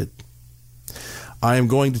Immortality kit? I am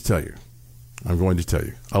going to tell you. I'm going to tell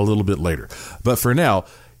you a little bit later. But for now,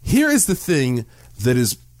 here is the thing that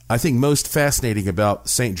is, I think, most fascinating about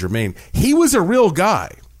Saint Germain. He was a real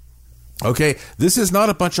guy. Okay? This is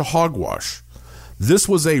not a bunch of hogwash. This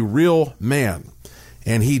was a real man.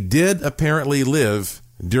 And he did apparently live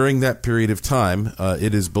during that period of time.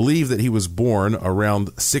 It is believed that he was born around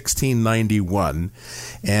 1691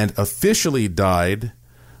 and officially died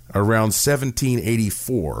around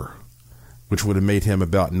 1784. Which would have made him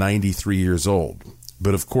about 93 years old.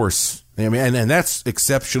 But of course, I mean, and that's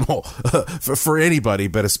exceptional for anybody,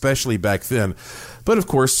 but especially back then. But of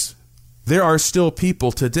course, there are still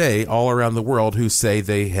people today all around the world who say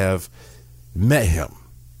they have met him.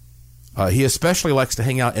 He especially likes to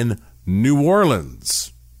hang out in New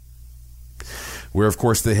Orleans, where, of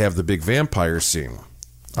course, they have the big vampire scene.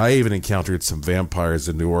 I even encountered some vampires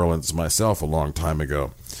in New Orleans myself a long time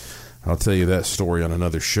ago. I'll tell you that story on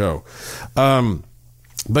another show.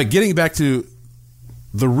 But getting back to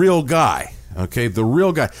the real guy, okay, the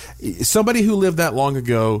real guy, somebody who lived that long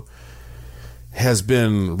ago has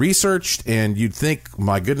been researched, and you'd think,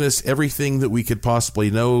 my goodness, everything that we could possibly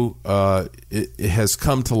know it has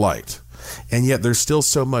come to light. And yet there's still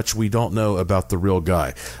so much we don't know about the real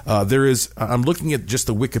guy. I'm looking at just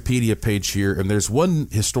the Wikipedia page here, and there's one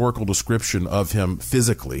historical description of him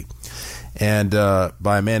physically, and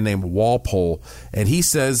by a man named Walpole, and he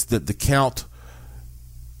says that the Count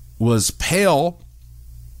was pale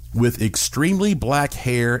with extremely black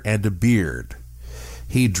hair and a beard.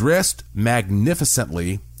 He dressed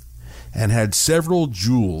magnificently and had several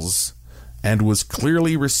jewels and was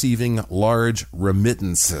clearly receiving large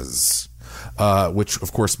remittances, which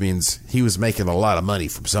of course means he was making a lot of money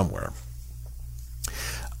from somewhere.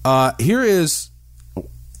 Here is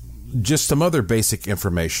just some other basic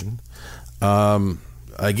information.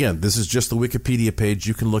 Again, this is just the Wikipedia page.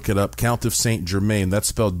 You can look it up. Count of Saint Germain. That's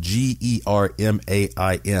spelled Germain,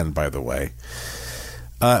 by the way.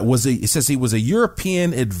 It says he was a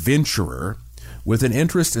European adventurer with an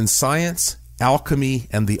interest in science, alchemy,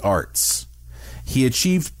 and the arts. He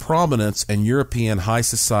achieved prominence in European high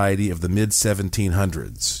society of the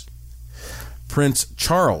mid-1700s. Prince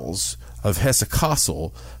Charles of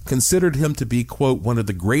Hesse-Kassel considered him to be, quote, one of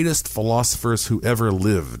the greatest philosophers who ever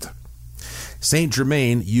lived. Saint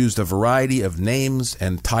Germain used a variety of names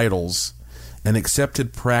and titles, an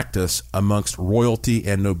accepted practice amongst royalty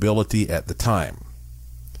and nobility at the time.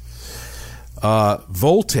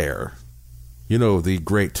 Voltaire, the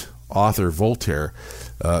great author Voltaire,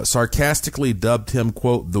 sarcastically dubbed him,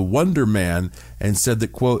 quote, the Wonder Man, and said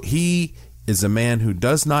that, quote, he is a man who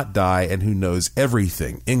does not die and who knows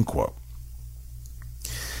everything, end quote.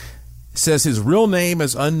 Says his real name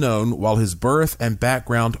is unknown, while his birth and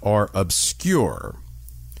background are obscure.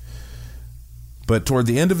 But toward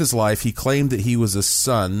the end of his life, he claimed that he was a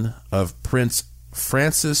son of Prince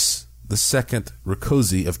Francis II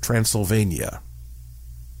Rákóczi of Transylvania.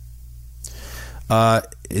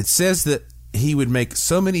 It says that he would make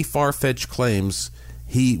so many far-fetched claims,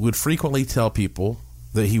 he would frequently tell people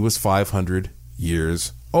that he was 500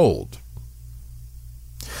 years old.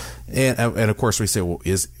 And of course we say, well,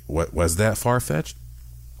 was that far-fetched?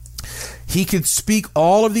 He could speak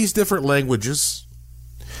all of these different languages.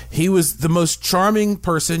 He was the most charming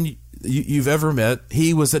person you've ever met.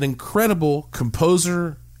 He was an incredible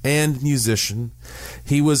composer and musician.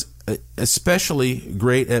 He was especially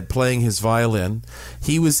great at playing his violin.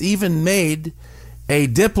 He was even made a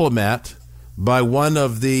diplomat by one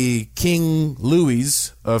of the King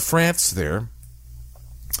Louis of France there.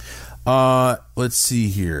 Let's see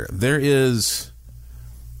here. There is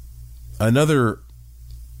another.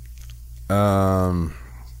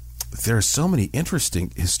 There are so many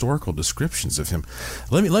interesting historical descriptions of him.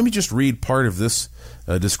 Let me just read part of this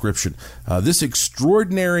description. This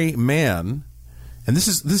extraordinary man, and this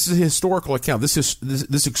is a historical account.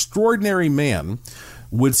 This extraordinary man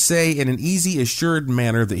would say in an easy, assured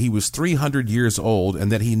manner that he was 300 years old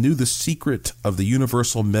and that he knew the secret of the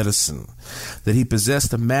universal medicine, that he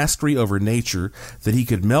possessed a mastery over nature, that he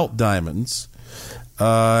could melt diamonds.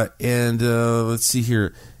 Let's see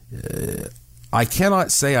here. I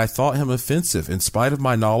cannot say I thought him offensive. In spite of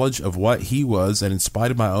my knowledge of what he was and in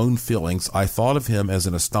spite of my own feelings, I thought of him as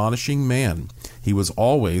an astonishing man. He was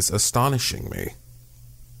always astonishing me.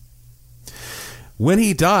 When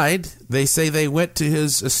he died, they say they went to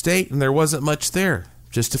his estate and there wasn't much there.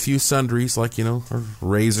 Just a few sundries like, a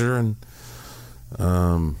razor and,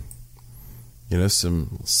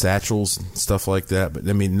 some satchels and stuff like that. But,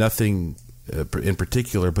 nothing in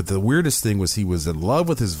particular. But the weirdest thing was he was in love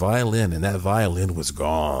with his violin, and that violin was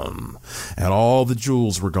gone. And all the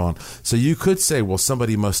jewels were gone. So you could say, well,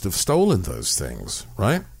 somebody must have stolen those things,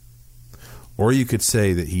 right? Or you could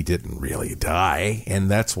say that he didn't really die,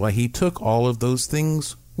 and that's why he took all of those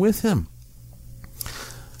things with him.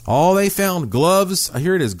 All they found, gloves,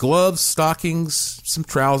 here it is, gloves, stockings, some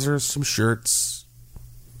trousers, some shirts,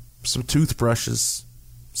 some toothbrushes,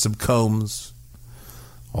 some combs.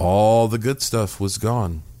 All the good stuff was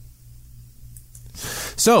gone.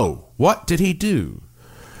 So, what did he do?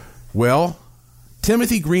 Well,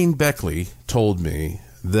 Timothy Green Beckley told me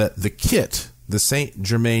that the kit, the Saint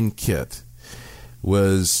Germain kit,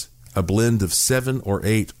 was a blend of 7 or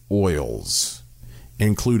 8 oils,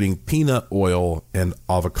 including peanut oil and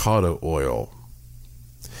avocado oil.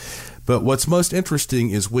 But what's most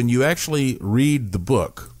interesting is when you actually read the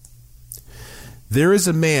book, There is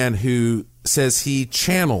a man who says he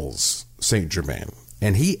channels Saint Germain,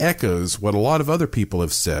 and he echoes what a lot of other people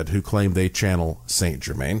have said who claim they channel Saint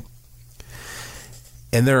Germain.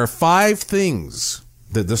 And there are 5 things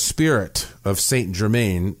that the spirit of Saint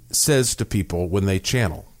Germain says to people when they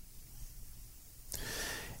channel.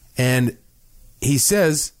 And he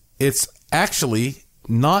says it's actually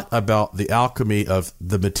not about the alchemy of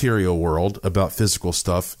the material world, about physical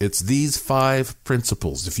stuff. It's these 5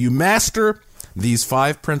 principles. If you master these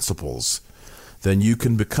 5 principles, then you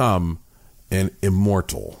can become an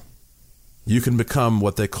immortal. You can become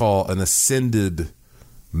what they call an ascended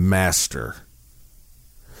master.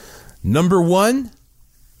 Number 1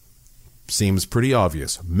 seems pretty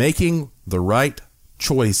obvious. Making the right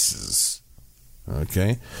choices.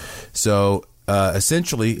 Okay? So,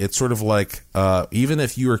 essentially, it's sort of like, even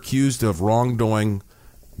if you're accused of wrongdoing,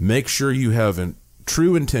 make sure you have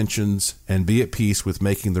true intentions and be at peace with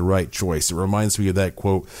making the right choice. It reminds me of that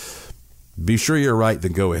quote, be sure you're right,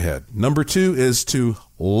 then go ahead. Number 2 is to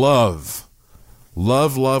love.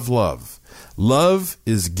 Love, love, love. Love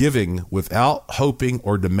is giving without hoping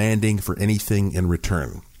or demanding for anything in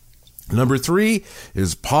return. Number 3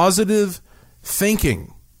 is positive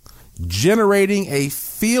thinking, generating a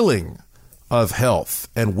feeling of health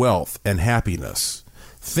and wealth and happiness.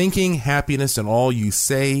 Thinking happiness in all you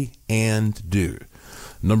say and do.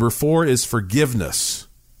 Number 4 is forgiveness.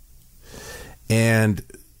 And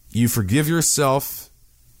you forgive yourself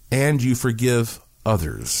and you forgive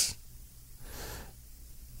others.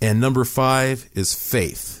 And number 5 is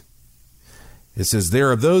faith. It says,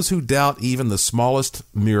 there are those who doubt even the smallest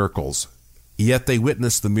miracles, yet they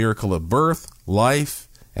witness the miracle of birth, life,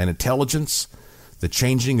 and intelligence, the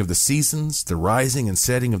changing of the seasons, the rising and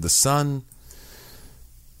setting of the sun.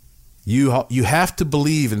 You have to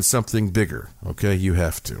believe in something bigger, okay? You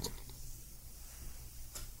have to.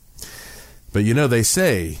 But you know, they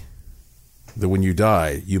say that when you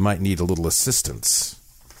die, you might need a little assistance.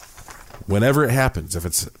 Whenever it happens,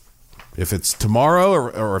 if it's tomorrow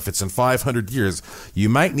or if it's in 500 years, you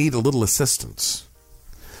might need a little assistance.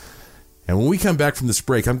 And when we come back from this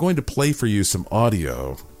break, I'm going to play for you some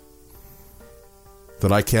audio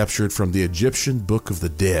that I captured from the Egyptian Book of the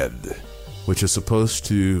Dead, which is supposed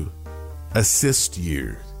to assist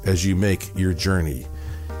you as you make your journey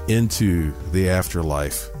into the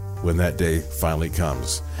afterlife when that day finally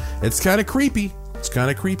comes. It's kind of creepy.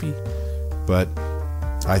 But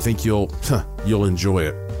I think you'll enjoy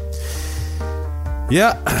it.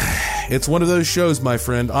 Yeah, it's one of those shows, my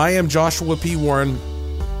friend. I am Joshua P. Warren.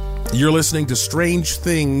 You're listening to Strange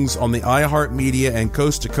Things on the iHeartMedia and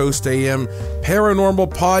Coast to Coast AM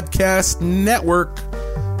Paranormal Podcast Network.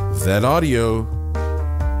 That audio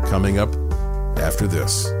coming up after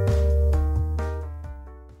this.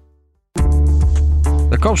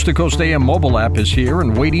 The Coast to Coast AM mobile app is here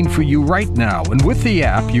and waiting for you right now. And with the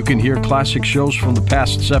app, you can hear classic shows from the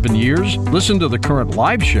past 7 years, listen to the current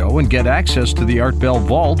live show, and get access to the Art Bell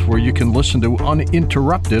Vault, where you can listen to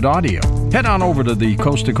uninterrupted audio. Head on over to the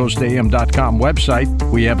coasttocoastam.com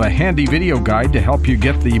website. We have a handy video guide to help you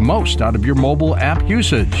get the most out of your mobile app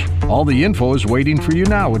usage. All the info is waiting for you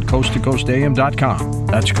now at coasttocoastam.com.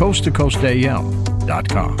 That's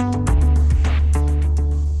coasttocoastam.com.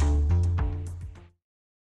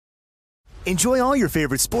 Enjoy all your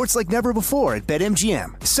favorite sports like never before at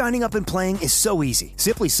BetMGM. Signing up and playing is so easy.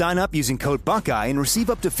 Simply sign up using code Buckeye and receive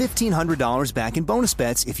up to $1,500 back in bonus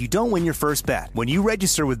bets if you don't win your first bet. When you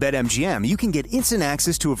register with BetMGM, you can get instant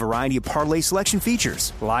access to a variety of parlay selection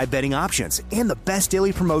features, live betting options, and the best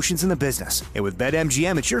daily promotions in the business. And with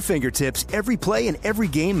BetMGM at your fingertips, every play and every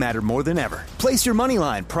game matter more than ever. Place your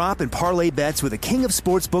moneyline, prop, and parlay bets with the king of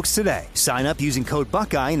sportsbooks today. Sign up using code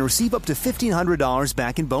Buckeye and receive up to $1,500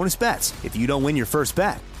 back in bonus bets if you don't win your first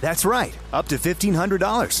bet. That's right, up to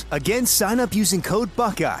 $1,500. Again, sign up using code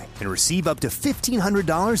Buckeye and receive up to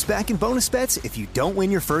 $1,500 back in bonus bets if you don't win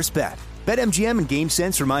your first bet. BetMGM and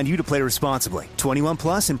GameSense remind you to play responsibly. 21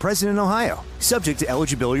 plus and present in Ohio. Subject to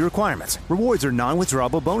eligibility requirements. Rewards are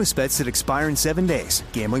non-withdrawable bonus bets that expire in 7 days.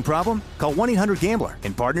 Gambling problem? Call 1-800-GAMBLER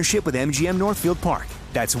in partnership with MGM Northfield Park.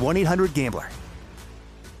 That's 1-800-GAMBLER.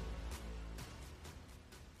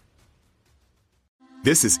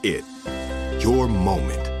 This is it. Your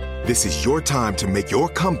moment. This is your time to make your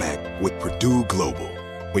comeback with Purdue Global.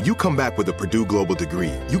 When you come back with a Purdue Global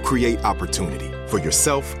degree, you create opportunity for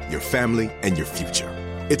yourself, your family, and your future.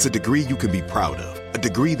 It's a degree you can be proud of, a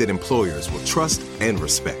degree that employers will trust and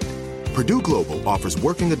respect. Purdue Global offers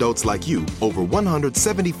working adults like you over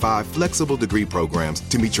 175 flexible degree programs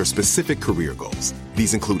to meet your specific career goals.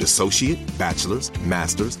 These include associate, bachelor's,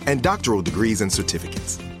 master's, and doctoral degrees and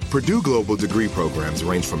certificates. Purdue Global degree programs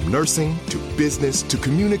range from nursing to business to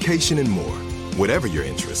communication and more. Whatever your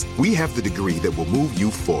interest, we have the degree that will move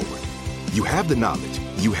you forward. You have the knowledge,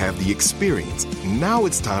 you have the experience. Now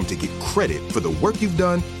it's time to get credit for the work you've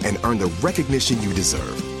done and earn the recognition you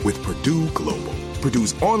deserve with Purdue Global,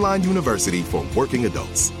 Purdue's online university for working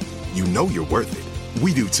adults. You know you're worth it.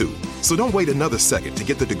 We do too. So don't wait another second to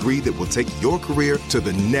get the degree that will take your career to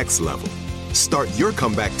the next level. Start your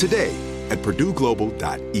comeback today at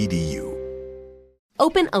purdueglobal.edu.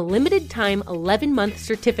 Open a limited-time 11-month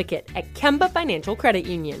certificate at Kemba Financial Credit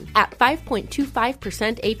Union. At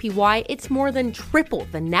 5.25% APY, it's more than triple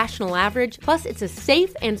the national average, plus it's a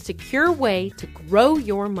safe and secure way to grow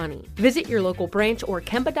your money. Visit your local branch or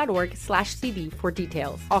kemba.org/CD for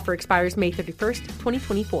details. Offer expires May 31st,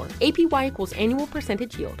 2024. APY equals annual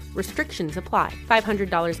percentage yield. Restrictions apply.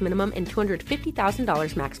 $500 minimum and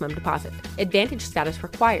 $250,000 maximum deposit. Advantage status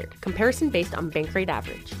required. Comparison based on bank rate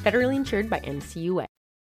average. Federally insured by NCUA.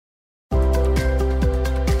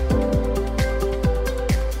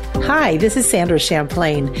 Hi, this is Sandra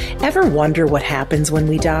Champlain. Ever wonder what happens when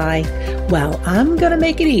we die? Well, I'm going to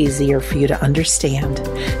make it easier for you to understand.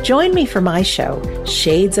 Join me for my show,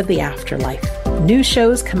 Shades of the Afterlife. New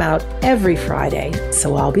shows come out every Friday,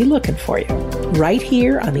 so I'll be looking for you. Right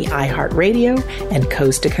here on the iHeartRadio and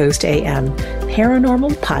Coast to Coast AM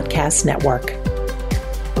Paranormal Podcast Network.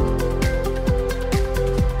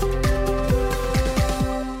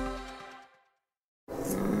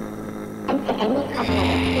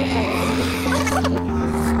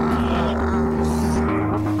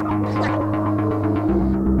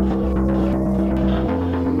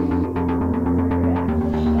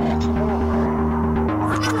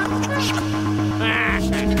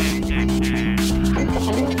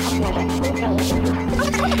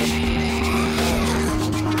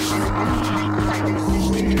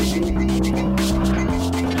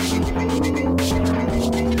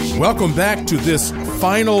 Welcome back to this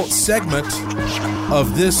final segment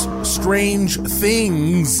of This Strange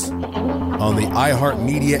Things on the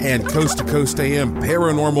iHeartMedia and Coast to Coast AM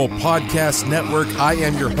Paranormal Podcast Network. I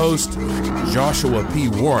am your host, Joshua P.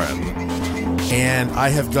 Warren, and I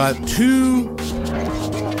have got two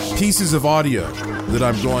pieces of audio that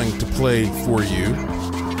I'm going to play for you.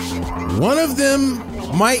 One of them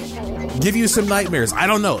might give you some nightmares. I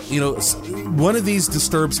don't know. One of these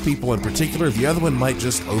disturbs people in particular. The other one might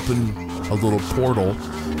just open a little portal.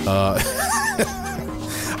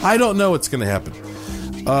 I don't know what's going to happen.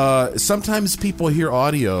 Sometimes people hear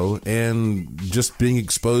audio and just being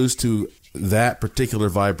exposed to that particular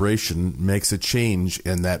vibration makes a change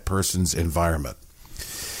in that person's environment.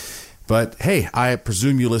 But hey, I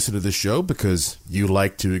presume you listen to this show because you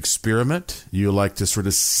like to experiment. You like to sort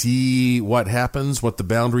of see what happens, what the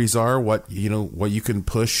boundaries are, what you can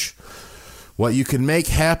push, what you can make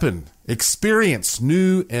happen, experience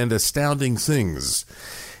new and astounding things.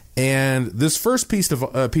 And this first piece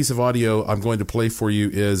of audio I'm going to play for you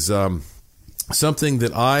is something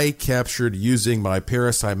that I captured using my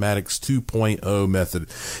Paracymatics 2.0 method.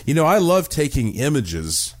 I love taking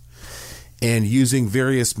images and using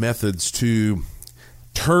various methods to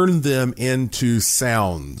turn them into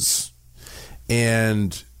sounds.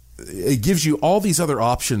 And it gives you all these other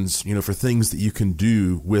options, for things that you can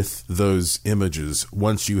do with those images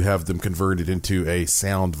once you have them converted into a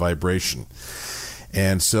sound vibration.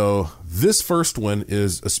 And so this first one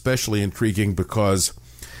is especially intriguing because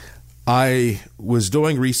I was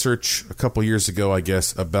doing research a couple years ago, I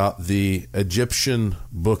guess, about the Egyptian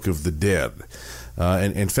Book of the Dead.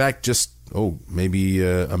 And in fact, just maybe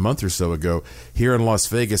a month or so ago, here in Las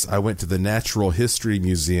Vegas, I went to the Natural History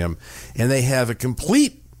Museum, and they have a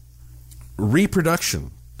complete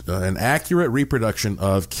reproduction, an accurate reproduction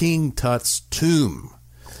of King Tut's tomb.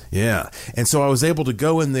 Yeah. And so I was able to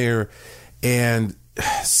go in there and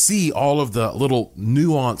see all of the little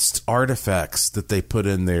nuanced artifacts that they put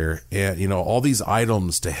in there, and all these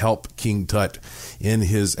items to help King Tut in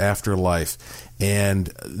his afterlife.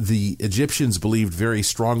 And the Egyptians believed very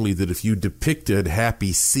strongly that if you depicted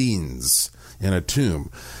happy scenes in a tomb,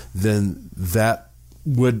 then that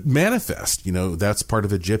would manifest. That's part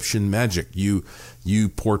of Egyptian magic. You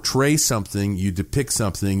portray something, you depict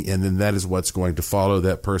something, and then that is what's going to follow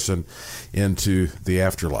that person into the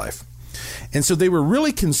afterlife. And so they were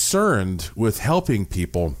really concerned with helping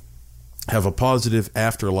people have a positive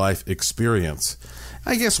afterlife experience.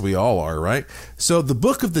 I guess we all are, right? So the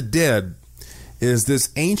Book of the Dead is this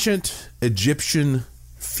ancient Egyptian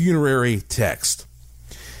funerary text.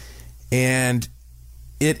 And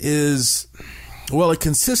it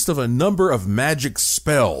consists of a number of magic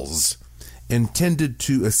spells intended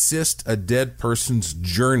to assist a dead person's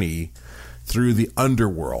journey through the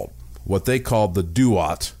underworld, what they called the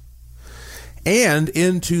Duat, and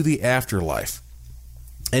into the afterlife.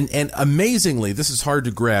 And amazingly, this is hard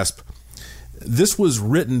to grasp, this was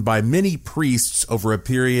written by many priests over a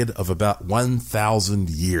period of about 1,000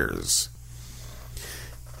 years.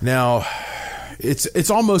 Now, it's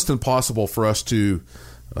almost impossible for us to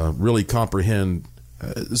really comprehend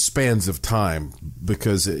spans of time,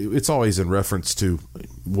 because it's always in reference to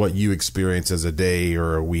what you experience as a day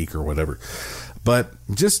or a week or whatever. But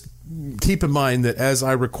just keep in mind that as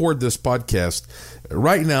I record this podcast,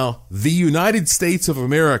 right now, the United States of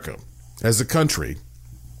America as a country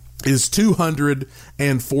is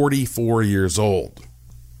 244 years old.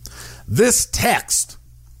 This text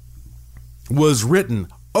was written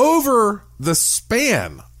over the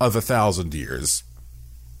span of 1,000 years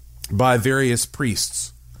by various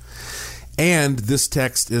priests. And this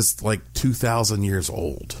text is like 2,000 years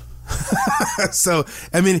old. So,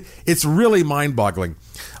 I mean, it's really mind-boggling.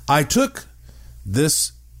 I took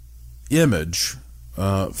this image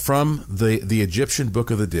from the Egyptian Book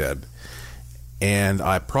of the Dead, and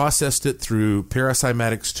I processed it through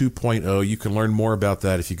Paracymatics 2.0. You can learn more about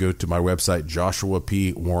that if you go to my website,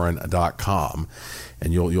 joshuapwarren.com,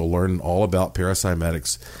 and you'll learn all about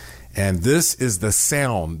Paracymatics. And this is the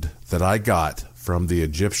sound that I got from the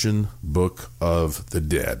Egyptian Book of the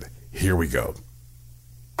Dead. Here we go.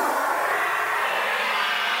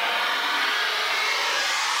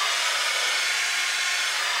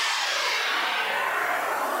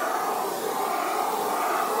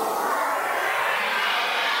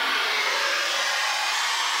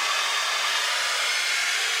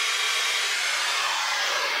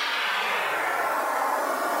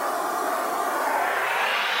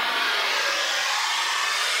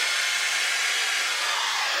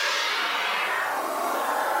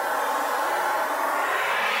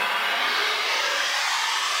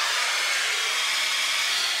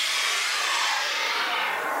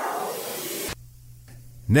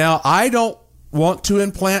 Now, I don't want to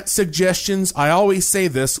implant suggestions. I always say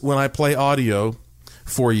this when I play audio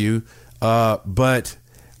for you, but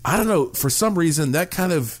I don't know, for some reason, that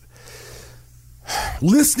kind of,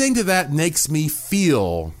 listening to that makes me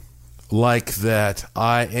feel like that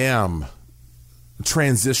I am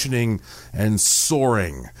transitioning and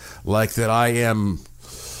soaring, like that I am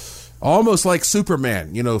almost like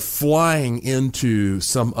Superman, flying into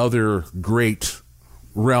some other great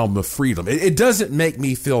realm of freedom. It doesn't make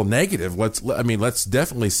me feel negative. Let's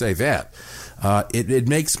definitely say that. It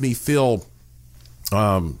makes me feel,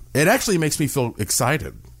 it actually makes me feel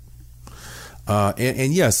excited.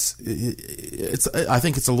 And yes, I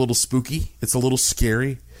think it's a little spooky. It's a little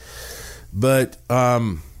scary, but,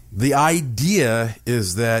 the idea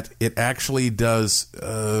is that it actually does,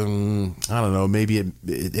 I don't know, maybe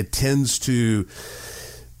it tends to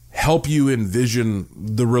help you envision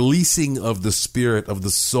the releasing of the spirit of the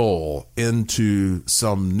soul into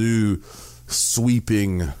some new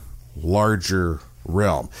sweeping larger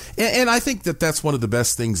realm. And I think that that's one of the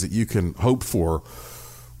best things that you can hope for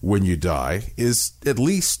when you die, is at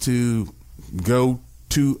least to go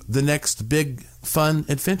to the next big fun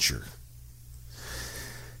adventure.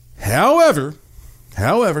 However,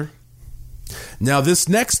 now this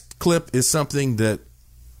next clip is something that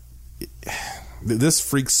this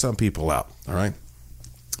freaks some people out, all right?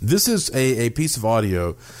 This is a piece of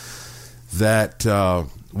audio that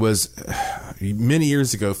was many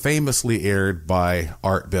years ago famously aired by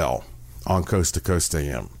Art Bell on Coast to Coast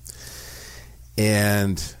AM.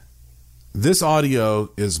 And this audio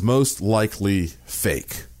is most likely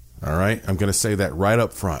fake, all right? I'm going to say that right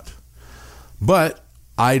up front. But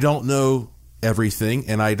I don't know everything,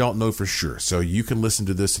 and I don't know for sure. So you can listen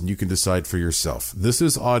to this and you can decide for yourself. This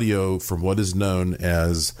is audio from what is known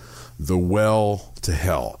as the Well to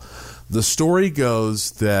Hell. The story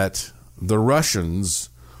goes that the Russians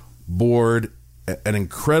bored an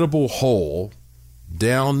incredible hole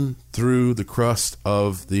down through the crust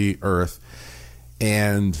of the earth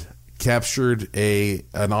and captured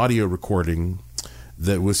an audio recording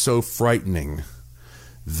that was so frightening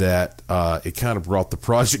that it kind of brought the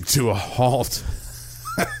project to a halt.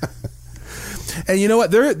 And you know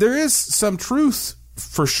what? There is some truth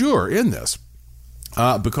for sure in this,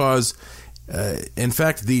 because in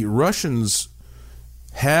fact, the Russians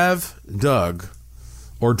have dug,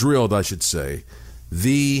 or drilled, I should say,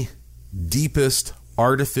 the deepest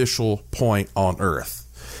artificial point on Earth.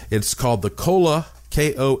 It's called the Kola,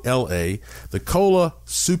 K-O-L-A, the Kola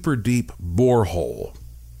Super Deep Borehole.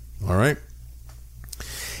 All right?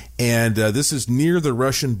 And this is near the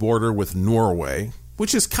Russian border with Norway,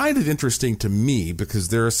 which is kind of interesting to me because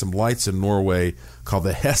there are some lights in Norway called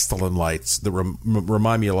the Hestelen lights that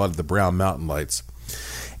remind me a lot of the Brown Mountain lights.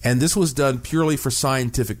 And this was done purely for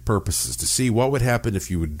scientific purposes, to see what would happen if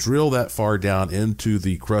you would drill that far down into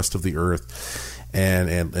the crust of the earth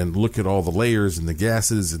and look at all the layers and the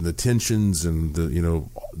gases and the tensions and the, you know,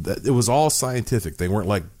 it was all scientific. They weren't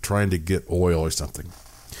like trying to get oil or something.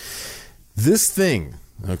 This thing,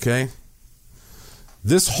 okay,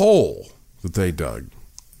 this hole that they dug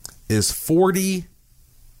is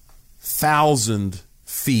 40,000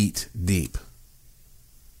 feet deep.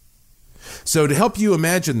 So to help you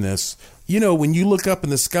imagine this, you know, when you look up in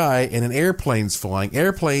the sky and an airplane's flying,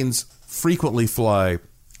 airplanes frequently fly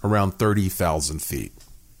around 30,000 feet.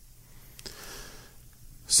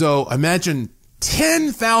 So imagine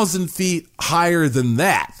 10,000 feet higher than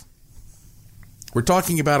that. We're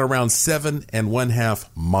talking about around 7.5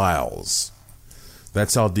 miles.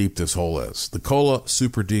 That's how deep this hole is. The Kola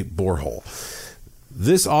Super Deep Borehole.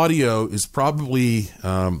 This audio is probably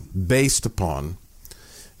based upon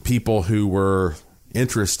people who were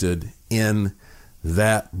interested in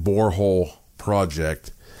that borehole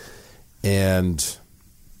project. And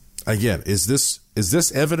again, is this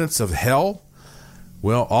evidence of hell?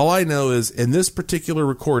 Well, all I know is in this particular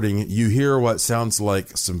recording, you hear what sounds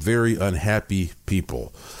like some very unhappy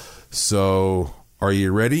people. So are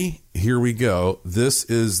you ready? Here we go. This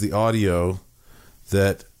is the audio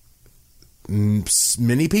that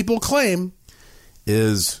many people claim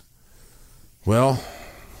is, well,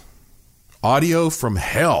 audio from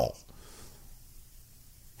hell.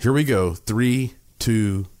 Here we go. 3,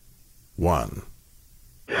 2, 1.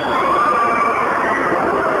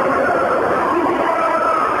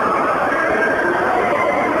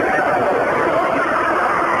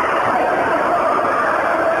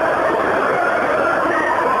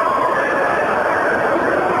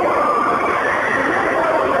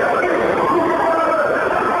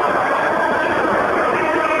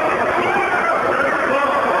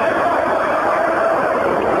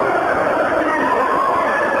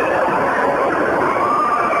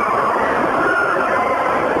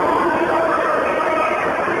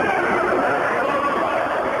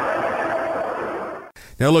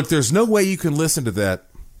 Now, look, there's no way you can listen to that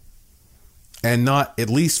and not at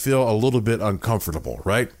least feel a little bit uncomfortable,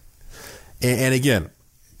 right? And again,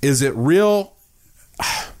 is it real?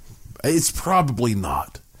 It's probably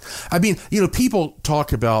not. I mean, you know, people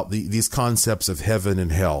talk about these concepts of heaven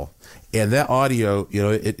and hell, and that audio, you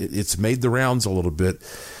know, it's made the rounds a little bit.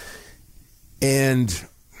 And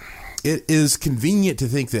it is convenient to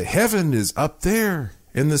think that heaven is up there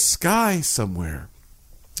in the sky somewhere,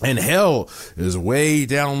 and hell is way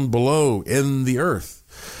down below in the earth.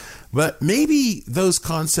 But maybe those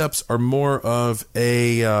concepts are more of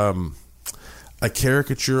a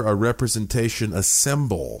caricature, a representation, a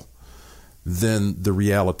symbol than the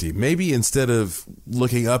reality. Maybe instead of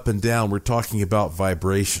looking up and down, we're talking about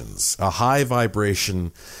vibrations. A high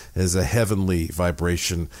vibration is a heavenly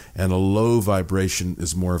vibration, and a low vibration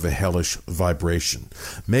is more of a hellish vibration.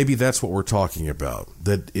 Maybe that's what we're talking about.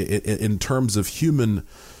 That in terms of human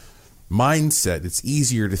mindset, it's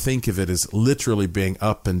easier to think of it as literally being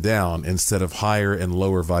up and down instead of higher and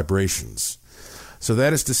lower vibrations. So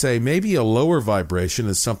that is to say, maybe a lower vibration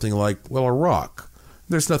is something like, well, a rock.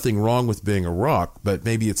 There's nothing wrong with being a rock, but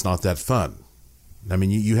maybe it's not that fun. I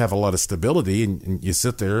mean, you have a lot of stability, and you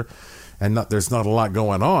sit there, and there's not a lot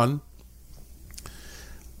going on,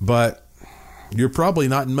 but you're probably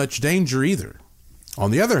not in much danger either.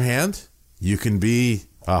 On the other hand, you can be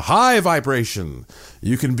a high vibration.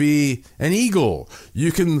 You can be an eagle.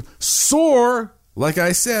 You can soar, like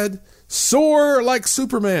I said, soar like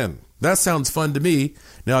Superman. That sounds fun to me.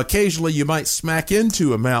 Now, occasionally you might smack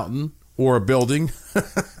into a mountain or a building.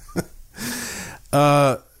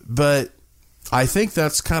 But I think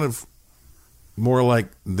that's kind of more like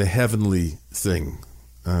the heavenly thing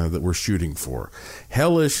that we're shooting for.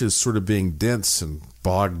 Hellish is sort of being dense and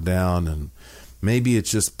bogged down, and maybe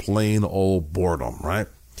it's just plain old boredom, right?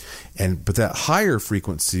 But that higher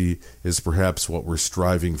frequency is perhaps what we're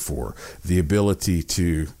striving for, the ability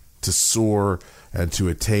to soar and to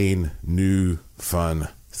attain new, fun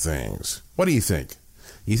things. What do you think?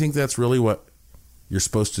 You think that's really what you're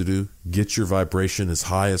supposed to do? Get your vibration as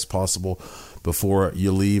high as possible before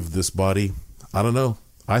you leave this body? I don't know.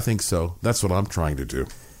 I think so. That's what I'm trying to do.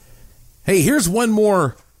 Hey, here's one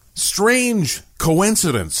more strange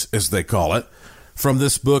coincidence, as they call it, from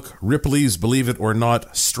this book, Ripley's Believe It or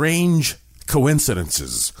Not, Strange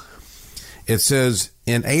Coincidences. It says,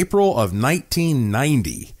 in April of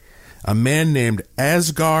 1990, a man named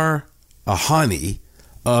Asghar Ahani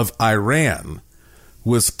of Iran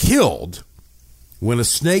was killed when a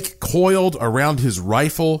snake coiled around his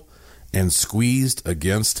rifle and squeezed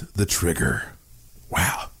against the trigger.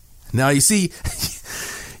 Wow. Now, you see,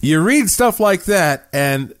 you read stuff like that,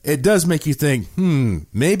 and it does make you think,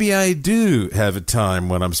 maybe I do have a time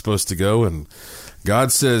when I'm supposed to go, and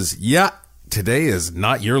God says, yeah, today is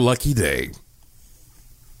not your lucky day.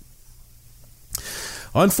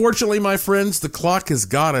 Unfortunately, my friends, the clock has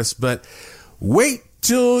got us, but wait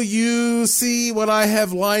till you see what I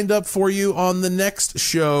have lined up for you on the next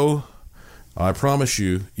show. I promise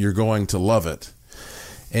you, you're going to love it.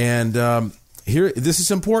 And here, this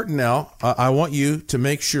is important now. I want you to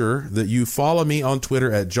make sure that you follow me on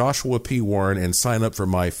Twitter at Joshua P. Warren and sign up for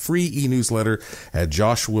my free e-newsletter at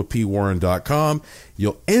joshuapwarren.com.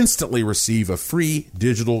 You'll instantly receive a free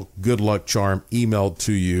digital good luck charm emailed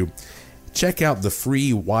to you. Check out the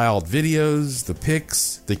free wild videos, the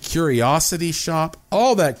pics, the curiosity shop,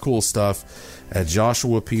 all that cool stuff at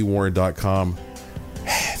joshuapwarren.com.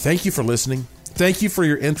 Thank you for listening. Thank you for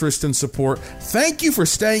your interest and support. Thank you for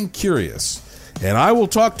staying curious. And I will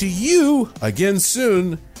talk to you again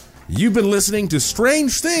soon. You've been listening to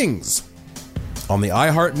Strange Things on the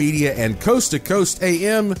iHeartMedia and Coast to Coast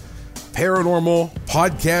AM Paranormal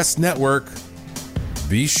Podcast Network.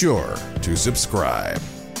 Be sure to subscribe.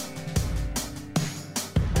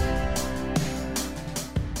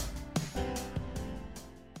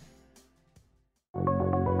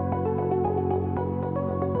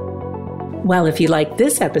 Well, if you like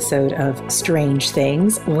this episode of Strange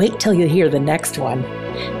Things, wait till you hear the next one.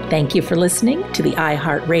 Thank you for listening to the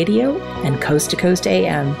iHeartRadio and Coast to Coast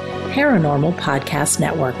AM Paranormal Podcast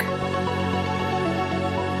Network.